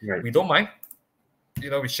 we don't mind.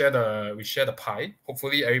 We share the pie.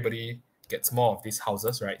 Hopefully everybody gets more of these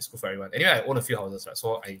houses, right? It's good for everyone. Anyway, I own a few houses, right?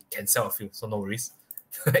 So I can sell a few, so no worries.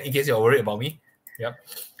 In case you're worried about me. Yep.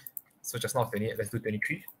 So just now 28, let's do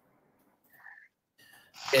 23.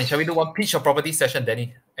 And shall we do one pitch or property session,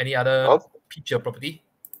 Danny? Any other pitch or property?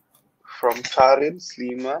 From Karin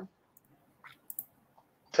Sliman,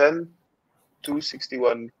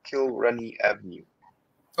 10261 Kilrunny Avenue.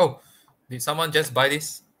 Oh, did someone just buy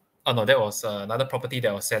this? Oh no, that was another property that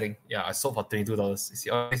I was selling. Yeah, I sold for $22. You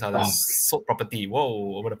see, all these are the sold property.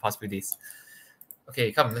 Whoa, over the past few days.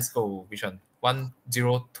 Okay, come, let's go. Which one?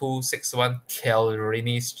 10261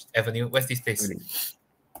 Kilrunny Avenue. Where's this place?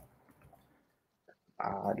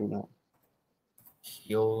 I don't know.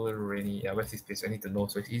 Kilrunny. Yeah, where's this place? I need to know.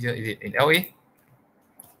 So it's easier. Is it in LA?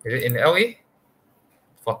 Is it in LA?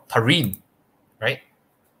 For Tarin, right?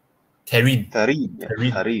 Tarin.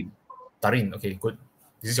 Okay, good.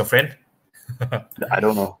 Is this your friend? I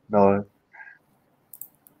don't know. No.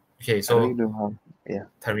 Okay, so yeah.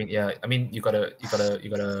 Tarin, yeah. I mean, you gotta what do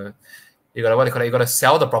you call it? You gotta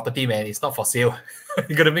sell the property, man. It's not for sale.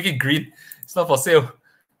 You gotta make it green. It's not for sale.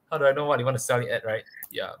 How do I know what you want to sell it at, right?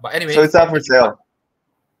 Yeah, but anyway. So it's not for sale.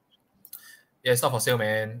 Yeah, it's not for sale,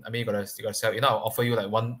 man. I mean, you gotta sell. I'll offer you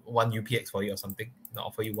like one UPX for you or something. I'll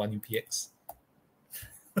offer you 1 UPX.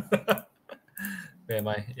 Where am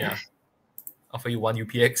I? Yeah. Offer you 1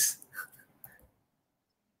 UPX.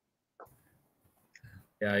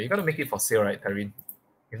 Yeah, you gotta make it for sale, right, Tyreen?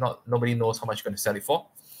 If not, nobody knows how much you're gonna sell it for.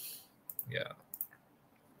 Yeah.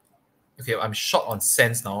 Okay, I'm short on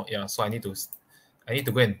cents now. Yeah, so I need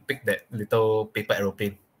to go and pick that little paper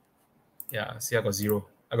aeroplane. Yeah, see, I got zero.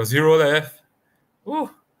 I got zero left.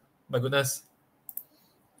 Oh, my goodness.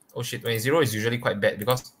 Oh shit, when zero is usually quite bad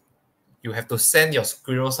because you have to send your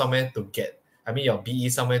squirrel somewhere to get, I mean your BE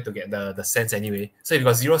somewhere to get the cents anyway. So if you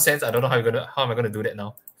got 0 cents, I don't know how am I gonna do that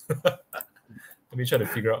now. Let me try to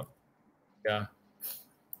figure out. Yeah.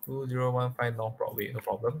 2015 no problem. No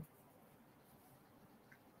problem.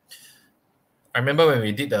 I remember when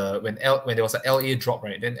we did when there was an LA drop,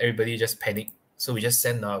 right? Then everybody just panicked. So we just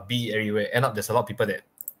sent BE everywhere. End up there's a lot of people that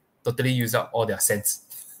totally use up all their cents.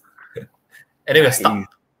 And then we're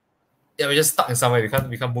stuck. Yeah, we're just stuck in somewhere. We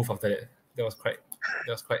can't move after that. That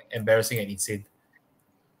was quite embarrassing and insane.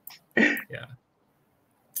 Yeah.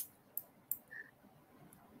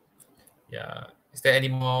 Yeah. Is there any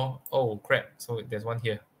more? Oh crap. So there's one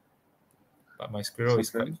here. But my squirrel is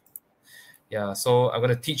quite. Yeah, so I'm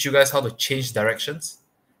gonna teach you guys how to change directions.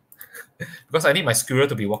 Because I need my squirrel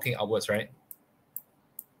to be walking upwards, right?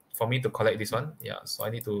 For me to collect this one. Yeah, so I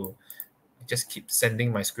need to just keep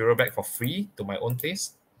sending my squirrel back for free to my own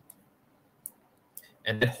place.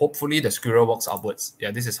 And then hopefully the squirrel walks upwards.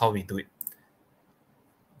 Yeah, this is how we do it.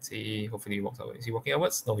 Let's see, hopefully he walks upwards. Is he walking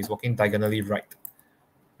upwards? No, he's walking diagonally right.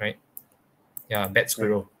 Right? Yeah, bad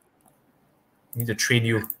squirrel. Need to train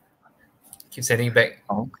you. Keep sending back.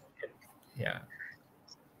 Oh. Yeah.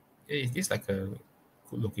 Is this like a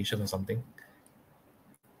good location or something?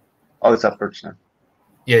 Oh, it's upwards now.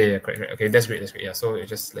 Yeah, correct. Okay, that's great. Yeah, so you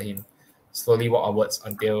just let him slowly walk upwards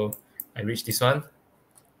until I reach this one.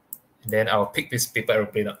 And then I'll pick this paper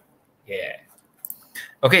aeroplane up. Yeah.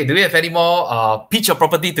 Okay, do we have any more pitch your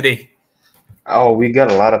property today? Oh, we got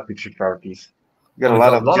a lot of picture properties. We got a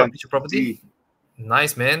lot of picture property.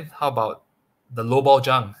 Nice, man. How about the lowball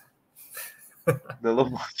junk? The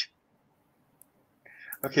lowball.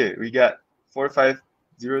 Okay, we got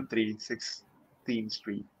 4503 16th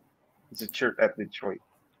Street. It's a church at Detroit.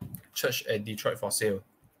 Church at Detroit for sale.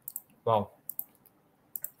 Wow.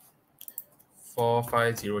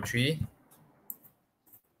 4503.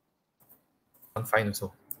 I'm fine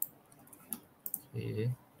also. Okay.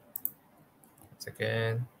 1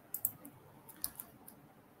 second.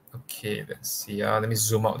 Okay, let's see. Let me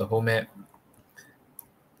zoom out the whole map.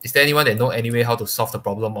 Is there anyone that know any way how to solve the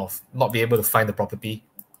problem of not being able to find the property?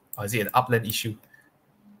 Or is it an Upland issue?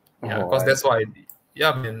 Yeah, because that's why.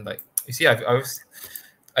 I mean, like you see, I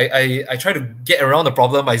try to get around the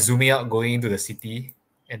problem by zooming out, going into the city,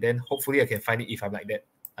 and then hopefully I can find it if I'm like that.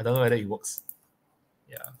 I don't know whether it works.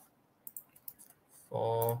 Yeah.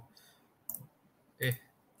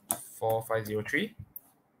 4503.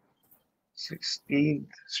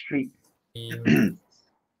 16th Street.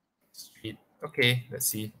 Street. Okay, let's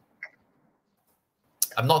see.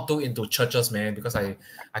 I'm not too into churches, man, because I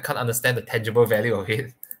can't understand the tangible value of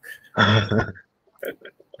it.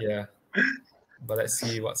 Yeah. But let's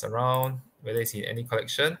see what's around, whether it's in any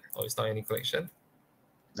collection or it's not any collection.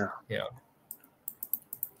 No. Yeah.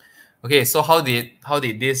 Okay, so how did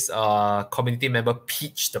this community member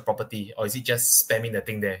pitch the property, or is it just spamming the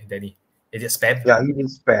thing there, Danny? Is it spam? Yeah, he did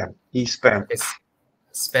spam. He spam. Okay,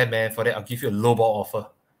 spam, man. For that, I'll give you a lowball offer.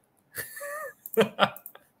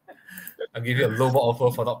 I'll give you a lowball offer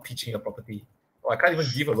for not pitching a property. Oh, I can't even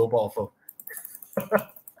give a lowball offer.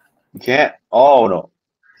 You can't? Oh, no.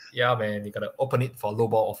 Yeah, man. You gotta open it for a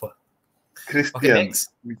lowball offer. Christian. Okay,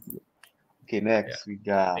 next. Okay, next we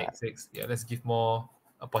got... Next. Yeah, let's give more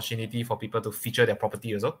opportunity for people to feature their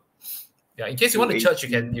property also. Yeah, in case you want to church,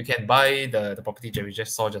 you can buy the property that we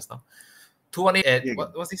just saw just now. 218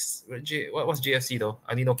 at what's this? What was JFC though?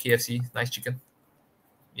 I need no KFC. Nice chicken.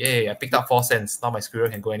 Yeah, I picked up 4 cents. Now my squirrel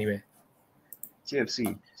can go anywhere.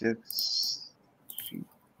 JFC.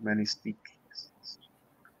 Many stick.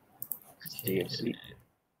 JFC.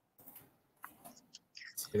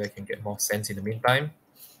 See if I can get more cents in the meantime.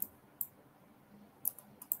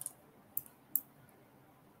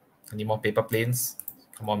 I need more paper planes.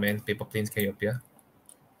 Come on, man. Paper planes, can you appear?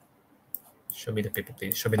 Show me the paper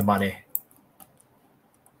planes. Show me the money.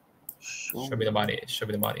 Show me the money. Show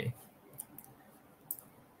me the money.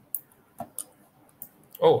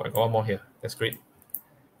 Oh, I got one more here. That's great.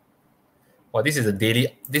 Well, this is the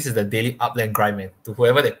daily Upland grind, man. To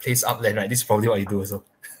whoever that plays Upland, right? This is probably what you do also.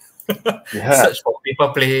 Yeah. Search for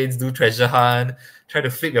paper planes, do treasure hunt, try to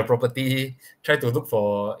flip your property, try to look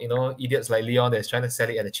for idiots like Leon that's trying to sell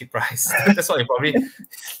it at a cheap price. That's what you probably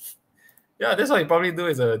that's what you probably do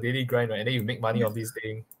is a daily grind, right? And then you make money off this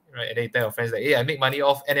thing, right? And then you tell your friends like, hey, I make money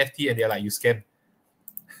off NFT, and they're like, you scam.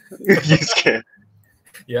 You scam.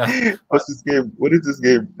 Yeah. What's this game? What is this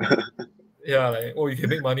game? Yeah, like, oh, you can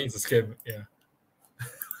make money, it's a scam. Yeah.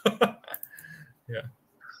 Yeah.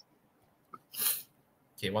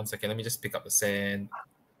 Okay, 1 second. Let me just pick up the sand.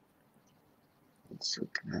 It's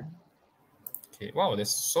okay. Okay, wow, there's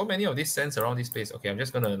so many of these sands around this place. Okay, I'm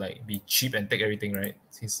just gonna like be cheap and take everything, right?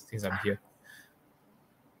 Since I'm here.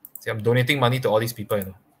 See, I'm donating money to all these people,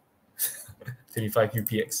 25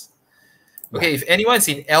 UPX. Okay, if anyone's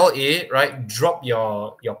in LA, right, drop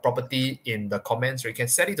your property in the comments, or you can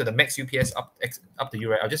set it to the max UPS up to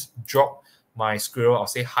you, right? I'll just drop my squirrel. I'll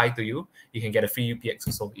say hi to you. You can get a free UPX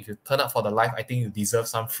also. If you turn up for the live, I think you deserve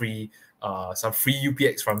some free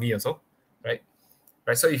UPX from me also, right?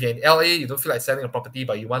 Right. So if you're in LA, you don't feel like selling a property,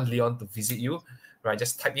 but you want Leon to visit you, right?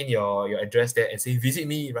 Just type in your address there and say visit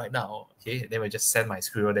me right now. Okay, then we'll just send my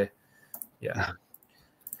squirrel there. Yeah.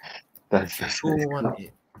 That's Okay, nice.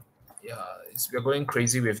 218. Yeah, we're going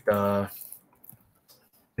crazy with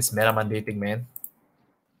this Meta Monday thing, man.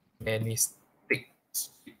 And it's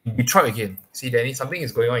Detroit again. See, Danny, something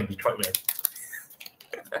is going on in Detroit, man.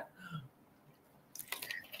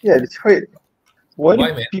 Yeah, Detroit. Why Why,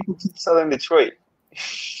 do man? people keep selling Detroit?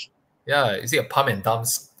 Yeah, is it a pump and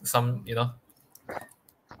dumps? Some,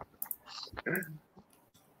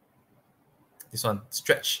 this one,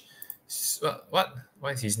 Stretch. What?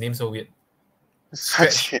 Why is his name so weird?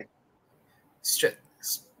 Stretch. Stretch.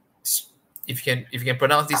 If you can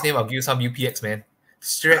pronounce this name, I'll give you some UPX, man.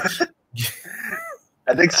 Stretch.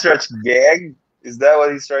 I think Stretch Gang. Is that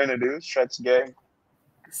what he's trying to do? Stretch Gang?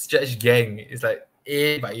 Stretch Gang. It's like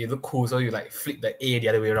A, but you look cool, so you like flip the A the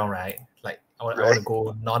other way around, right? Like I want to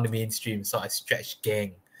go non-mainstream, so I Stretch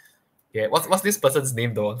Gang. Yeah. What's this person's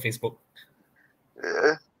name though on Facebook?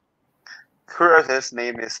 His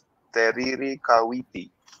name is Teriri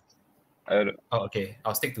Kawiti. I don't know. Oh, okay.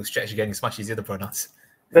 I'll stick to Stretch Gang. It's much easier to pronounce.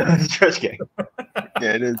 Stretch Gang.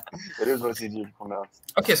 Yeah, it is. It is much easier to pronounce.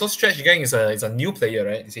 Okay, so Stretch Gang is a new player,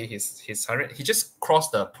 right? You see, he's 100. He just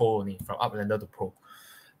crossed the pro only from Uplander to pro.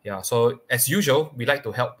 Yeah. So as usual, we like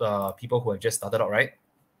to help people who have just started out, right?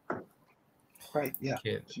 Right. Yeah.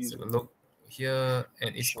 Okay. Let's have a look here,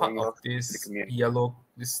 and it's part of this yellow,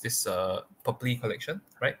 this purpley collection,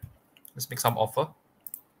 right? Let's make some offer.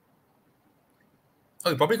 Oh,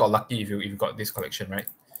 you probably got lucky if you got this collection, right?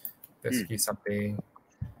 Let's give something.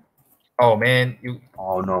 Oh man,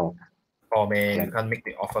 Oh no. Oh man, you can't make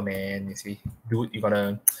the offer, man. You see, dude,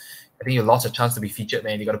 I think you lost a chance to be featured,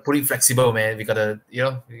 man. You gotta put it flexible, man. You gotta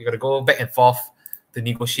go back and forth to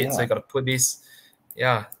negotiate. Yeah. So you gotta put this,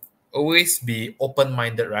 always be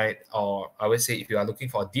open-minded, right? Or I would say if you are looking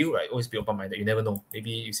for a deal, right, always be open-minded. You never know. Maybe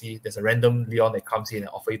you see there's a random Leon that comes in and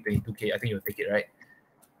offer you 22K. I think you'll take it, right?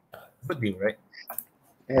 Good deal, right?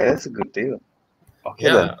 Yeah, that's a good deal. Okay,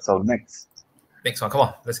 then. So next one, come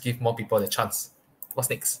on. Let's give more people the chance. What's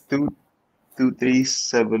next?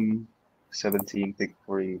 23717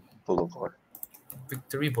 Victory Boulevard.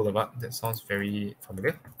 Victory Boulevard. That sounds very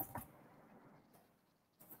familiar.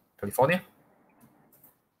 California.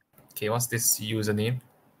 Okay, what's this username?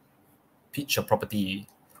 Pitch your property.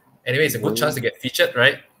 Anyway, it's a good chance to get featured,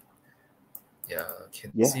 right? Yeah,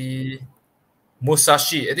 can see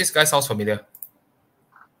Musashi. This guy sounds familiar.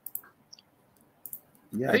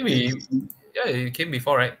 Yeah, I think he came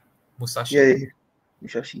before, right? Musashi. Yeah.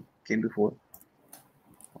 Musashi came before.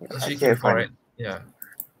 Musashi came before, right? Yeah.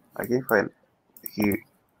 I can't find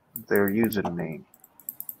their username.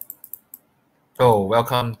 Oh,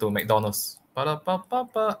 welcome to McDonald's.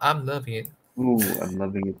 Ba-da-ba-ba-ba. I'm loving it. Ooh, I'm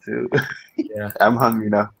loving it too. Yeah. I'm hungry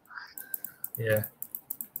now. Yeah.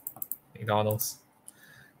 McDonald's.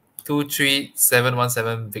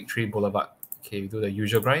 23717 Victory Boulevard. Okay, we do the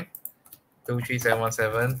usual grind.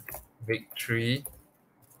 23717 Victory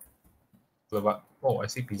Boulevard. Oh, I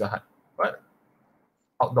see Pizza Hut. What?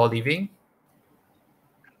 Outdoor living.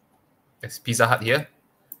 There's Pizza Hut here.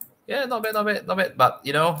 Yeah, not bad. But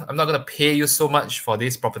I'm not gonna pay you so much for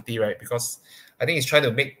this property, right? Because I think he's trying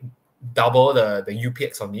to make double the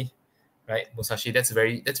UPX on me, right? Musashi, that's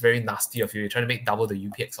very nasty of you. You're trying to make double the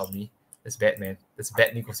UPX on me. That's bad, man. That's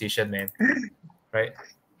bad negotiation, man. Right?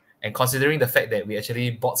 And considering the fact that we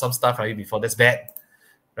actually bought some stuff from you before, that's bad.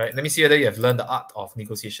 Right? Let me see whether you have learned the art of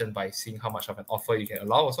negotiation by seeing how much of an offer you can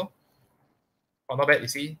allow also. Oh, not bad, you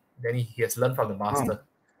see? Then he has learned from the master.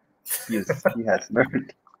 Yes, he has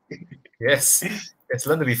learned. Yes. Let's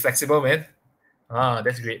learn to be flexible, man.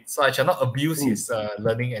 That's great. So I shall not abuse his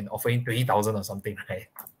learning and offer him 20,000 or something, right?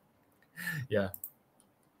 Yeah.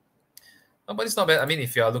 But it's not bad. I mean,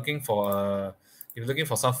 if you're looking for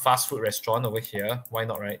some fast food restaurant over here, why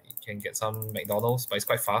not, right? You can get some McDonald's, but it's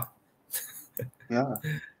quite far. Yeah.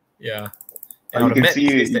 Yeah. And you can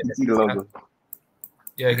see the logo.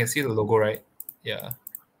 Yeah, you can see the logo, right? Yeah,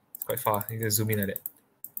 it's quite far. You can zoom in at it.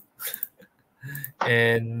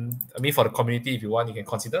 And I mean, for the community, if you want, you can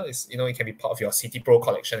consider. It's, you know, it can be part of your City Pro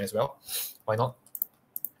collection as well. Why not?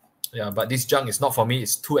 Yeah, but this junk is not for me.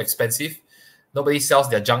 It's too expensive. Nobody sells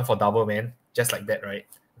their junk for double, man. Just like that, right?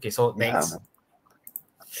 Okay, so Yeah, next. man.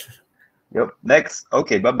 Yep. Next.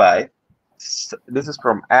 Okay. Bye bye. This is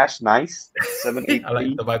from Ash Nice I like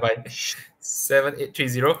 783 the bye-bye.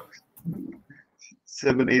 7830.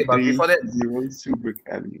 But 783 Subrick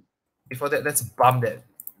Avenue. before that, let's bump that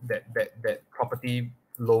property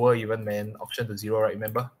lower even, man. Option to 0, right?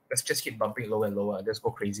 Remember? Let's just keep bumping lower and lower. Let's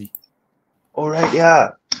go crazy. All right. Yeah.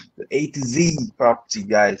 The A to Z property,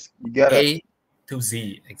 guys. A to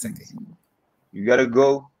Z, exactly. You gotta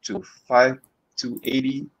go to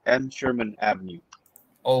 5280 M Sherman Avenue.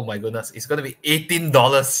 Oh my goodness, it's gonna be $18.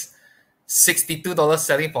 $62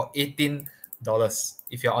 selling for $18.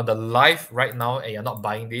 If you're on the live right now and you're not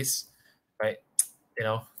buying this, right? You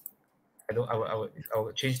know, I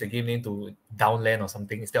would change the game name to Downland or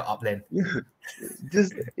something instead of Upland.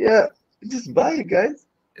 Just buy it, guys.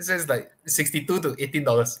 It says like $62 to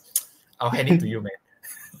 $18. I'll hand it to you, man.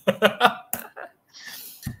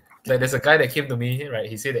 Like there's a guy that came to me, right?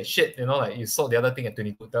 He said that shit, you know, like you sold the other thing at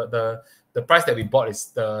 22. The price that we bought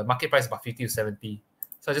is the market price about 50 to 70.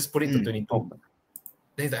 So I just put it to 22. Oh.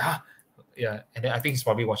 Then he's like, yeah. And then I think he's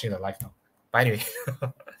probably watching the live now. But anyway.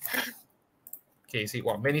 Okay, see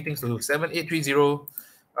what many things to do. 7830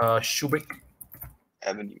 Shubrick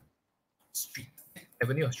Avenue. Street.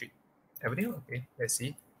 Avenue or street? Avenue? Okay, let's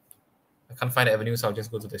see. I can't find the avenue, so I'll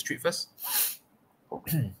just go to the street first.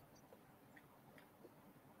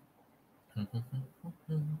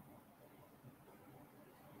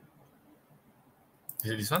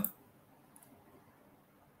 Is it this one?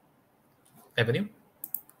 Avenue?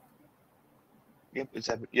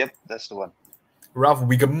 Yep, that's the one. Ralph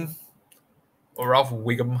Wiggum.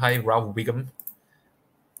 Hi, Ralph Wiggum.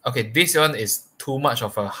 Okay, this one is too much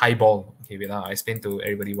of a high ball. Okay, wait now. I explain to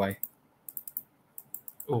everybody why.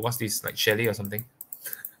 Oh, what's this? Like Shelly or something?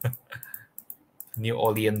 New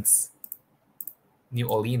Orleans.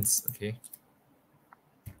 Okay.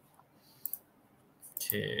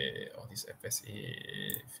 Okay, all these FSA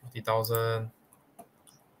 50,000,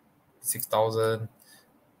 6,000.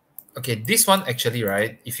 Okay, this one actually,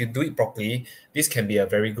 right? If you do it properly, this can be a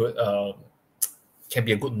very good note.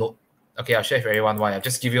 Okay, I'll share with everyone why. I'll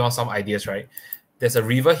just give you all some ideas, right? There's a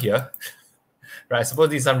river here, right? I suppose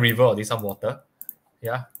this is some river or this is some water.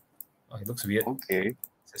 Yeah. Oh, it looks weird. Okay.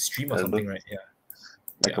 It's a stream or something, right? Yeah.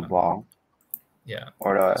 Like a ball. Yeah.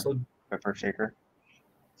 Or a pepper shaker.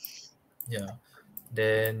 Yeah.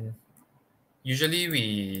 Then usually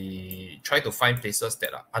we try to find places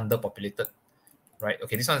that are underpopulated, right?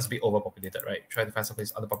 Okay, this one is a bit overpopulated, right? Try to find some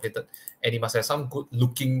place underpopulated, and it must have some good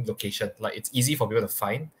looking location. Like it's easy for people to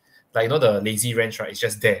find. Like, you know, the Lazy Ranch, right? It's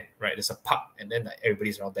just there, right? There's a park, and then like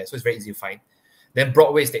everybody's around there, so it's very easy to find. Then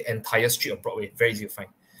Broadway is the entire street of Broadway, very easy to find.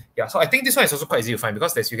 Yeah, so I think this one is also quite easy to find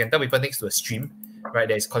because you can tell people next to a stream, right?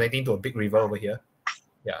 That is connecting to a big river over here.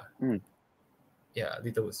 Yeah. Yeah,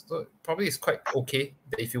 little. So probably it's quite okay.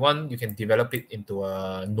 If you want, you can develop it into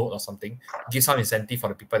a node or something. Give some incentive for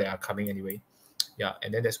the people that are coming anyway. Yeah,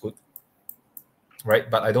 and then that's good.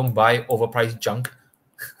 Right? But I don't buy overpriced junk.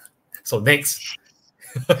 So next.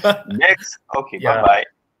 Next. Okay, Yeah. bye-bye.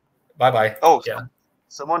 Bye-bye. Oh, yeah.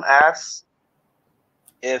 Someone asked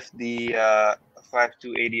if the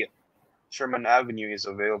 5280 Sherman Avenue is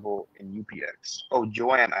available in UPX. Oh,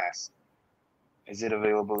 Joanne asked, is it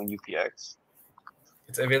available in UPX?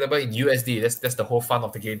 It's available in USD. That's the whole fun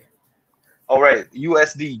of the game. All right,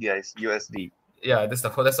 USD, guys, USD. Yeah, that's the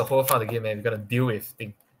whole fun of the game, man. We're gonna deal with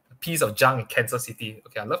a piece of junk in Kansas City.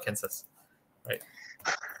 Okay, I love Kansas. Right.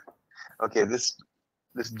 Okay, this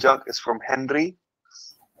junk is from Henry.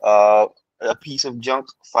 A piece of junk,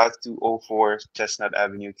 5204 Chestnut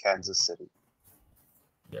Avenue, Kansas City.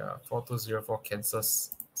 Yeah, 4204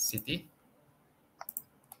 Kansas City.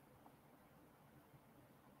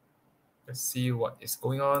 Let's see what is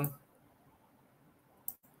going on.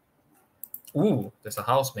 Ooh, there's a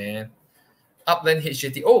house, man. Upland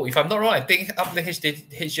HJT. Oh, if I'm not wrong, I think Upland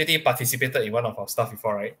HJT participated in one of our stuff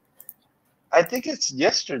before, right? I think it's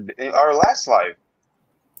yesterday, our last live.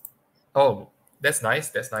 Oh, that's nice.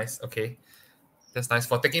 That's nice. Okay. That's nice.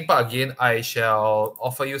 For taking part again, I shall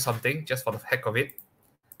offer you something just for the heck of it.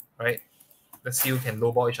 Right? Let's see who can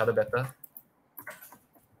lowball each other better.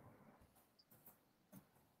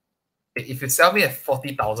 If you sell me at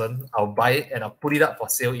 40,000, I'll buy it and I'll put it up for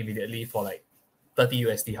sale immediately for like 30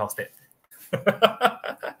 USD house that.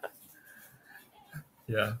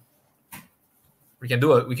 Yeah. We can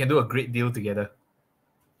do a great deal together.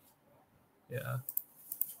 Yeah.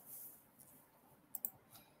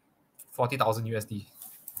 40,000 USD.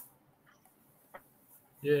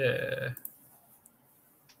 Yeah.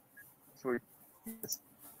 So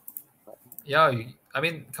Yeah, I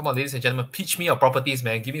mean, come on, ladies and gentlemen, pitch me your properties,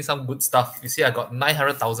 man. Give me some good stuff. You see, I got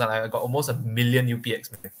 900,000. I got almost 1,000,000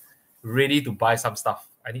 UPX, man. Ready to buy some stuff.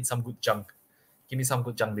 I need some good junk. Give me some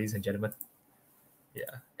good junk, ladies and gentlemen.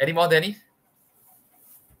 Yeah. Any more, Danny?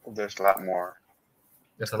 there's a lot more.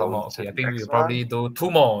 There's a lot Go more. to Okay, the I think next we'll probably one. do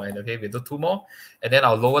 2 more. And okay, we'll do 2 more. And then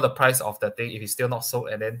I'll lower the price of the thing if it's still not sold.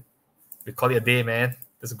 And then we call it a day, man.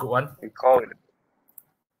 That's a good one. We call it.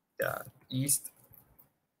 Yeah. East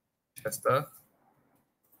Chester.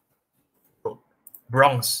 Oh,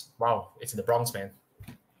 Bronx. Wow, it's in the Bronx, man.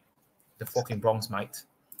 The fucking Bronx, mate.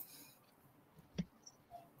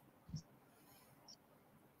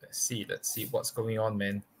 Let's see what's going on,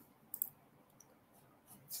 man.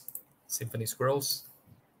 Symphony Squirrels.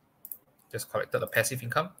 Just collected a passive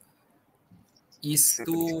income. East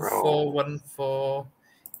Symphony 2414.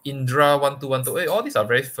 Indra 1212. Hey, all these are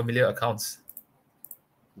very familiar accounts.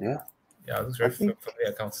 Yeah. Yeah, it looks I very think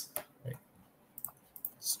familiar accounts. Right.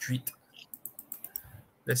 Street.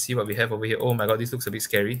 Let's see what we have over here. Oh my god, this looks a bit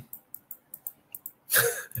scary.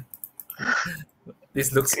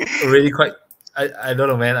 This looks really quite. I don't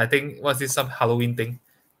know, man. I think what's this? Some Halloween thing?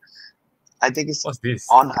 it's What's this?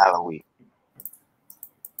 on Halloween.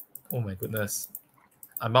 Oh my goodness.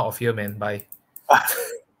 I'm out of here, man. Bye.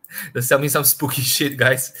 They sell me some spooky shit,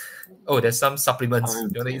 guys. Oh, there's some supplements. You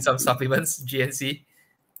want to eat some supplements? GNC.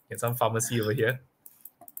 Get some pharmacy over here.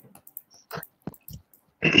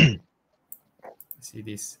 See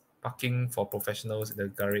this. Parking for professionals in the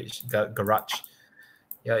garage.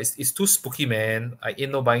 Yeah, it's too spooky, man. I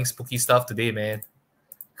ain't no buying spooky stuff today, man.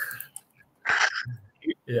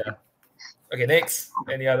 Yeah. Okay, next.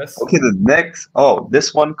 Any others? Okay, the next. Oh,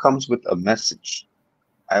 this one comes with a message.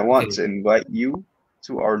 I want Okay. to invite you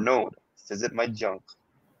to our node. Visit my junk.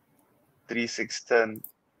 3610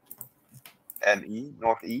 NE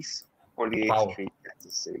Northeast 48th Wow. Street,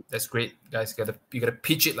 Kansas City. That's great, guys. You gotta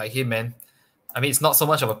pitch it like him, man. I mean, it's not so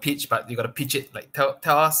much of a pitch, but you gotta pitch it like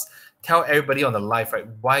tell everybody on the live, right?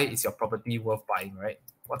 Why is your property worth buying, right?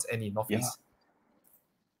 What's any Northeast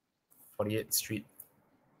 48th Street?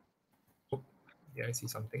 Oh, yeah, I see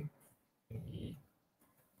something.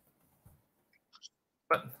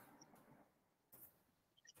 But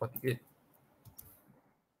 48.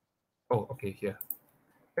 Oh, okay, here.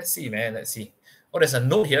 Let's see, man. Let's see. Oh, there's a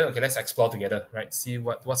note here. Okay, let's explore together, right? See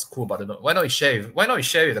what's cool about the note. Why not we share with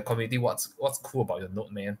the community what's cool about your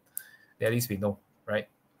note, man? Then at least we know, right?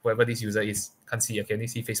 Whoever this user is. Can't see. I can only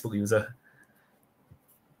see Facebook user.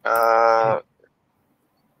 Hot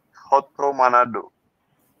Pro Manado.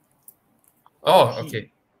 Oh,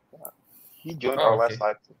 okay. He joined our okay. last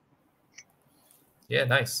live. Yeah,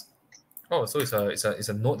 nice. Oh, so it's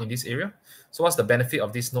a node in this area. So what's the benefit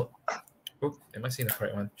of this node? Oh, am I seeing the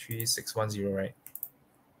correct one? 3610, right?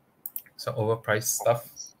 Some overpriced stuff.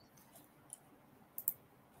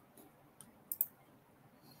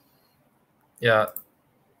 Yeah,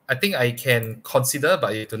 I think I can consider,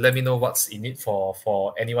 but you have to let me know what's in it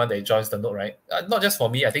for anyone that joins the node, right? Not just for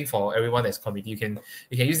me. I think for everyone that's committee, you can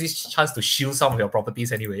use this chance to shield some of your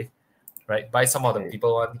properties anyway, right? Buy some of the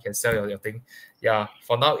people one, you can sell your thing. Yeah,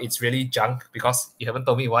 for now it's really junk because you haven't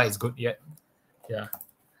told me why it's good yet. Yeah.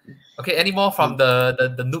 Okay, any more from the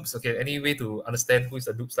noobs? Okay, any way to understand who is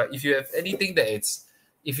the noobs? Like if you have anything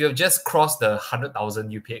if you have just crossed the 100,000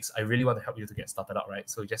 UPX, I really want to help you to get started out, right?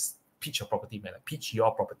 So just pitch your property, man. Like pitch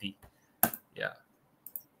your property. Yeah.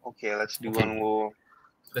 Okay, let's do one more.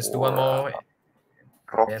 Let's do one more.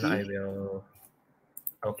 Rocky. Then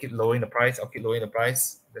I'll keep lowering the price.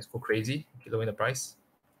 Let's go crazy. Keep lowering the price.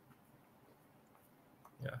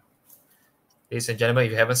 Yeah. Ladies and gentlemen,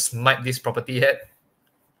 if you haven't sniped this property yet,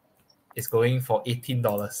 it's going for $18.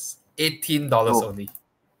 $18 only.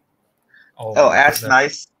 As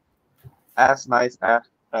nice.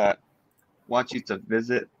 Want you to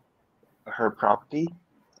visit her property.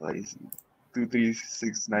 Like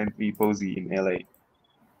 23693 Posey in LA.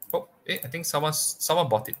 Oh, I think someone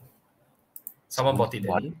bought it. Someone bought it.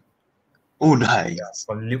 Oh, nice. Yeah,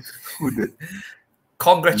 from Luke. Who did?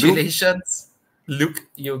 Congratulations, Luke.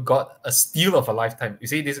 You got a steal of a lifetime. You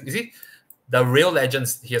see this? You see the real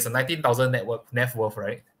legends. He has a 19,000 net worth,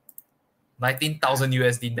 right? 19,000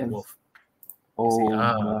 USD net worth.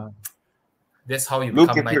 That's how you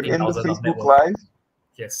become 19,000 of net worth. Live,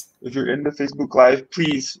 yes. If you're in the Facebook Live,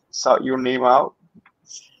 please shout your name out.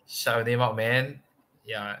 Shout your name out, man.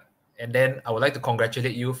 Yeah. And then I would like to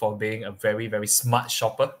congratulate you for being a very, very smart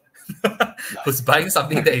shopper. who's buying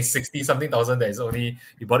something that is 60 something thousand that is only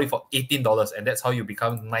you bought it for $18, and that's how you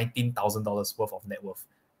become $19,000 worth of net worth.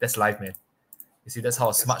 That's life, man. You see, that's how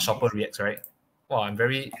a smart shopper reacts, right? Wow, I'm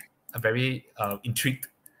very intrigued.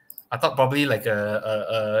 I thought probably like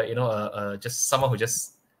just someone who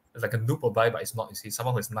just like a noob will buy, but it's not. You see,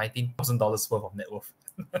 someone who has $19,000 worth of net worth.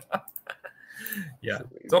 Yeah.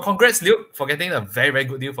 So congrats, Luke, for getting a very, very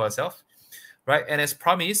good deal for yourself. Right. And as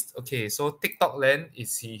promised, okay, so TikTok Land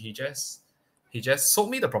is he just sold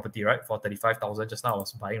me the property, right? For 35,000 just now I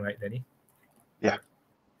was buying, right, Danny? Yeah.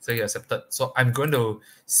 So he accepted. So I'm going to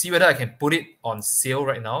see whether I can put it on sale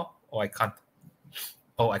right now or I can't.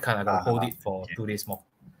 Oh, I can't. I gotta hold it for 2 days more.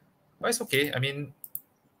 But it's okay. I mean,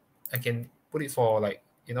 I can put it for like,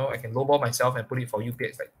 I can lowball myself and put it for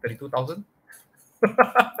UPX like 32,000.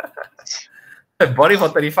 I bought it for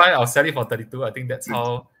 35, I'll sell it for 32. I think that's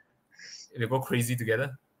how they go crazy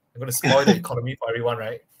together. I'm going to spoil the economy for everyone,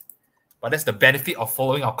 right? But that's the benefit of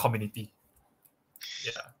following our community.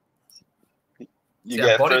 Yeah. You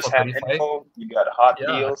get first-hand info, you got hot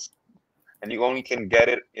deals, and you only can get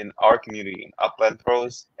it in our community, in Upland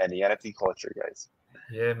Pros and the NFT culture, guys.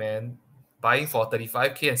 Yeah, man. Buying for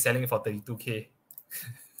 35K and selling it for 32K.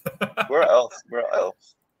 Where else?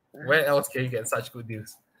 Where else can you get such good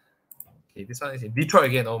deals? Okay, this one is in Detroit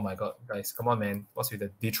again. Oh my god, guys, come on, man. What's with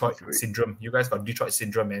the Detroit syndrome? You guys got Detroit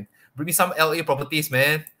syndrome, man. Bring me some LA properties,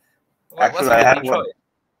 man. Actually, I have Detroit? One.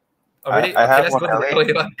 Oh, really? I have let's one go to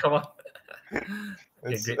the LA one. Come on.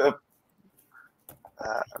 Okay, great.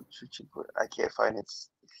 I'm searching for it. I can't find it.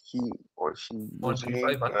 He or she.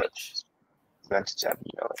 135 Vantage. Vantage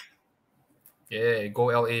Avenue, LA. Yeah, go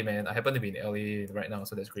LA, man. I happen to be in LA right now,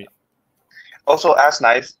 so that's great. Also, Ask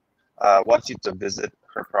Nice wants you to visit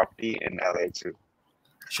her property in LA too.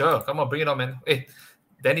 Sure, come on, bring it on, man. Hey,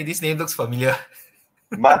 Danny, this name looks familiar.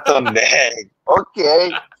 Matondeg.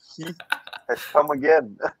 Okay, he has come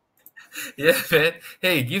again. Yeah, man.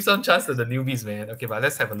 Hey, give some chance to the newbies, man. Okay, but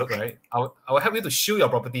let's have a look, right? I will help you to show your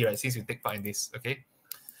property, right? Since you take part in this, okay?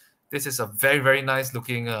 This is a very, very nice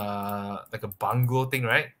looking, like a bungalow thing,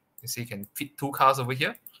 right? You see, you can fit 2 cars over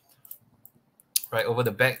here. Right over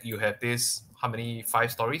the back, you have this. How many?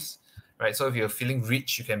 5 stories, right? So if you're feeling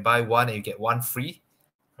rich, you can buy one and you get one free,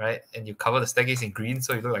 right? And you cover the staircase in green,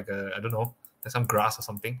 so you look like I don't know, like some grass or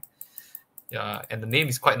something. Yeah, and the name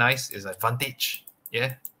is quite nice. It's like Vantage.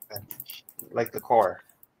 Yeah. Like the core.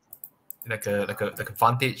 Like a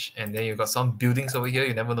Vantage, and then you got some buildings over here.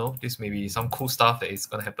 You never know. This may be some cool stuff that is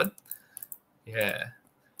gonna happen. Yeah.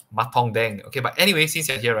 Matondeg. Okay, but anyway, since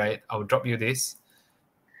you're here, right, I will drop you this.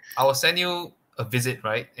 I will send you a visit,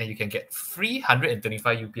 right? And you can get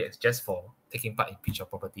 325 UPX just for taking part in pitch your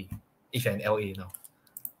property if you're in LA now.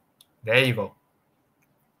 There you go.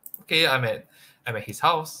 Okay, I'm at his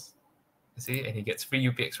house. You see, and he gets free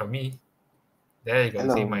UPX from me. There you go.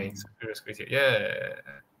 Hello. See my superior screen here. Yeah.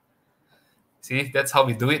 See, that's how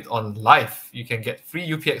we do it on live. You can get free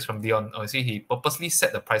UPX from Dion. Oh, see, he purposely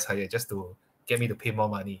set the price higher just to get me to pay more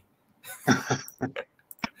money.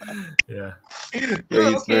 Yeah.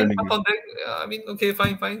 Okay. I mean, okay,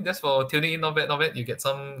 fine. Just for tuning in, not bad. You get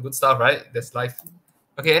some good stuff, right? That's life.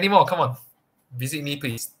 Okay, any more? Come on. Visit me,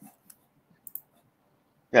 please.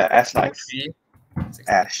 Yeah, Ash Nice.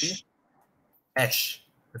 Ash. Ash.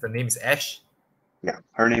 The name is Ash? Yeah,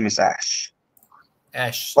 her name is Ash.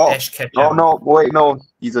 Ash. Oh, Ash Ketchum. Oh, no, wait, no.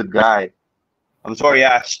 He's a guy. I'm sorry,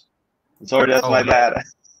 Ash. I'm sorry, that's my bad.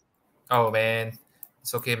 Oh, man.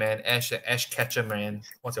 It's okay, man. Ash Ketchum, man.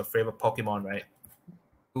 What's your favorite Pokemon, right?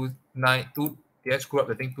 292. Did I screw up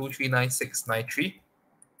the thing? 239693.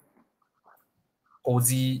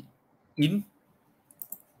 Ozzy in.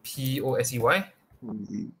 Posey.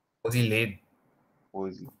 Ozzy Lane.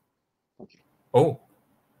 Ozzy. Okay. Oh.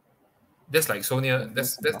 That's like so near.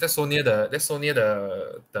 That's so near the. That's so near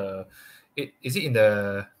the. Is it in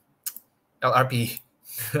the LRP?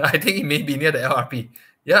 I think it may be near the LRP.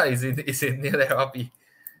 Yeah, it's in near the LRP.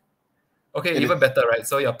 Okay, even better, right?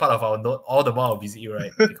 So you're part of our note. All the more I'll visit you,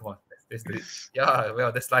 right? Okay, come on, let's do it. Yeah,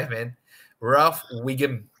 well, that's life, man. Ralph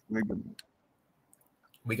Wiggum.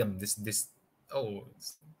 This. Oh,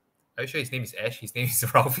 are you sure his name is Ash? His name is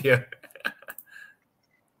Ralph here.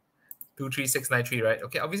 23693, right?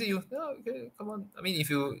 Okay, I'll visit you. Oh, okay, come on. I mean,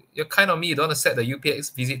 if you're kind of me, you don't want to set the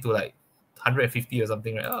UPX visit to like 150 or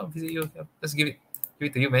something, right? Oh, I'll visit you. Yeah, let's give it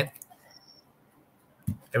to you, man.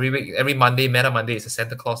 Every week, every Monday, Meta Monday is a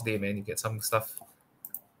Santa Claus day, man. You get some stuff.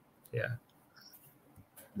 Yeah.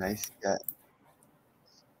 Nice.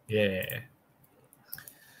 Yeah.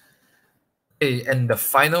 Okay, and the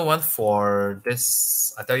final one for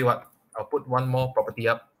this, I tell you what, I'll put one more property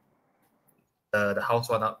up, the house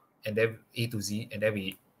one up, and then A to Z, and then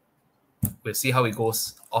we we'll see how it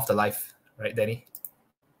goes off the live, right, Danny?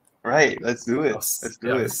 Right, let's do it. Let's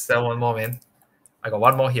do Let's it. sell one more, man. I got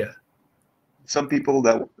one more here. Some people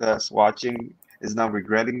that's watching is now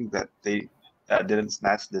regretting that they didn't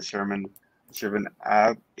snatch the Sherman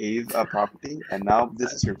Ave property, and now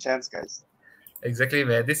this is your chance, guys. Exactly,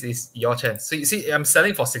 man. This is your chance. So you see, I'm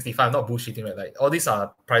selling for 65. I'm not bullshitting, right? Like all these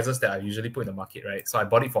are prices that I usually put in the market, right? So I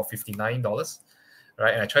bought it for $59,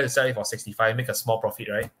 right? And I try to sell it for 65, make a small profit,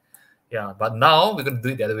 right? Yeah. But now we're gonna do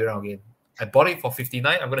it the other way around again. I bought it for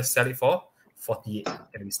 59. I'm gonna sell it for 48,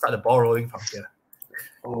 and we start the ball rolling from here.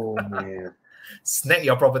 Oh man. Snag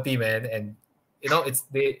your property, man. And you know, there's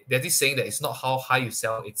this saying that it's not how high you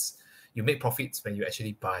sell, it's you make profits when you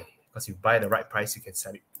actually buy. Because you buy at the right price, you can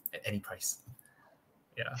sell it at any price.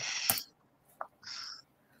 Yeah.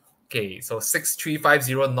 Okay, so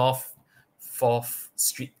 6350 North 4th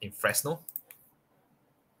Street in Fresno.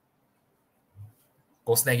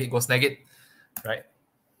 Go snag it. Right.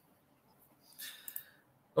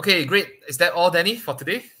 Okay, great. Is that all, Danny, for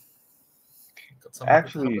today?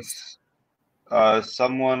 Actually,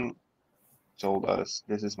 someone told us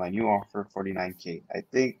this is my new offer, 49K. I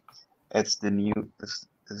think it's the new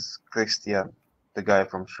this Christian, the guy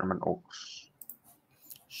from Sherman Oaks.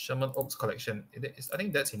 Sherman Oaks collection. I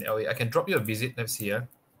think that's in LA. I can drop you a visit. Let's see.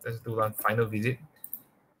 Let's do one final visit.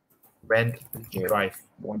 Rent Drive.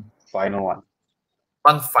 One final one.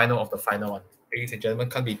 One final of the final one. Ladies and gentlemen,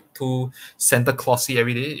 can't be too Santa Clausy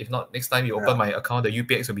every day. If not, next time you open my account, the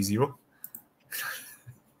UPX will be 0.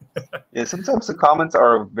 Yeah, sometimes the comments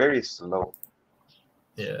are very slow.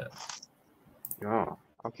 Yeah. Oh,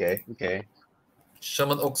 okay.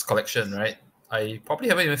 Sherman Oaks collection, right? I probably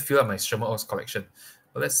haven't even filled up my Sherman Oaks collection.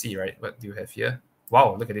 But let's see, right? What do you have here?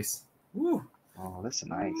 Wow, look at this. Woo. Oh, that's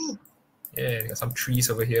nice. Yeah, got some trees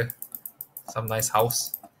over here. Some nice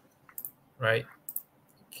house. Right?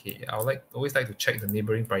 Okay, I would always like to check the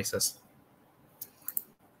neighboring prices.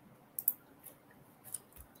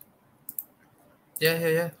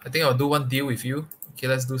 Yeah. I think I'll do one deal with you. Okay,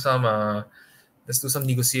 let's do some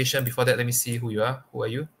negotiation. Before that, let me see who you are. Who are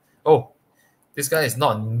you? Oh, this guy is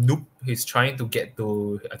not a noob. He's trying to get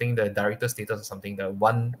to, I think, the director status or something, the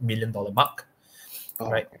 $1 million mark.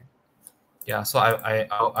 Right? Okay. Yeah, so I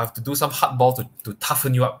have to do some hardball to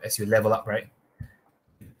toughen you up as you level up, right?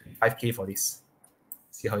 5K for this.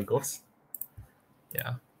 See how it goes.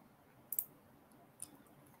 Yeah.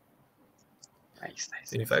 Nice.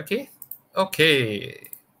 25K? Okay.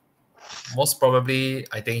 Most probably,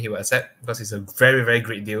 I think he will accept because it's a very, very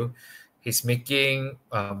great deal. He's making,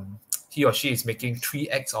 he or she is making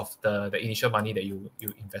 3x of the initial money that you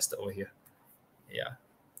invested over here. Yeah.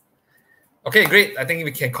 Okay, great. I think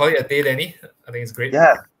we can call it a day, Lenny. I think it's great.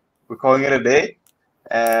 Yeah, we're calling it a day.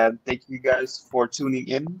 And thank you guys for tuning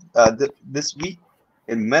in this week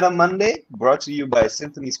in Meta Monday, brought to you by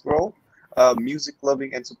Symphony Squirrel, a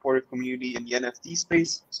music-loving and supportive community in the NFT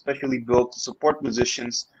space, specially built to support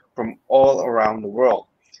musicians from all around the world.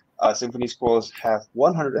 Symphony Squirrels have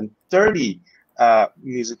 130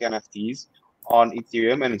 music NFTs on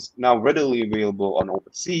Ethereum, and it's now readily available on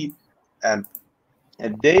OpenSea. And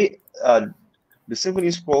they, the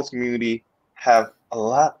Symphony Squirrels community, have a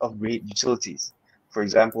lot of great utilities. For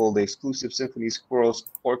example, the exclusive Symphony Squirrels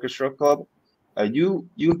Orchestra Club. You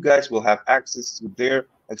guys will have access to their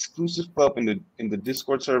exclusive club in the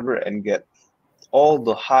Discord server and get all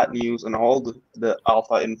the hot news and all the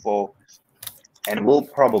alpha info. And we'll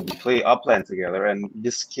probably play Upland together and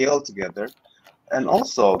just scale together. And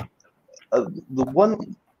also, the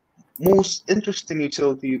one most interesting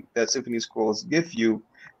utility that Symphony Squirrels give you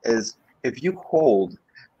is if you hold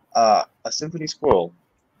a Symphony Squirrel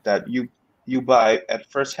that you buy at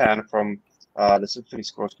first hand from the Symphony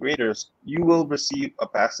Squirrels creators, you will receive a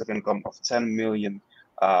passive income of 10 million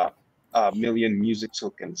music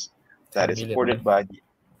tokens. That is supported by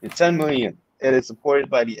the 10 million. It is supported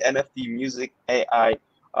by the NFT Music AI,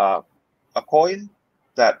 a coin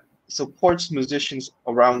that supports musicians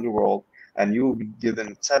around the world, and you will be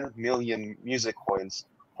given 10 million music coins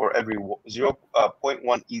for every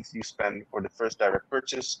 0.1 ETH you spend for the first direct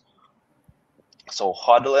purchase. So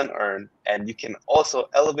hodl and earn, and you can also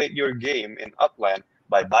elevate your game in Upland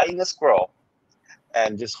by buying a squirrel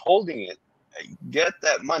and just holding it. Get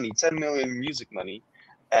that money, 10 million music money,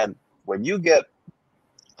 and when you get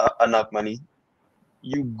enough money,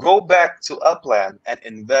 you go back to Upland and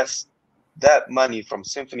invest that money from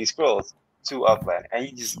Symphony Squirrels to Upland, and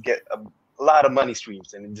you just get a lot of money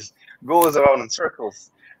streams, and it just goes around in circles.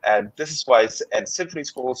 And this is why, and Symphony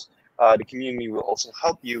Squirrels, the community will also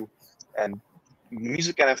help you. And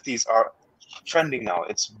music NFTs are trending now.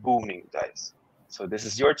 It's booming, guys. So this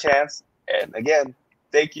is your chance. And again,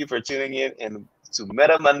 Thank you for tuning in to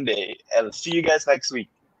Meta Monday, and see you guys next week.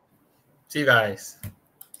 See you guys.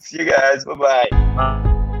 See you guys. Bye-bye. Bye.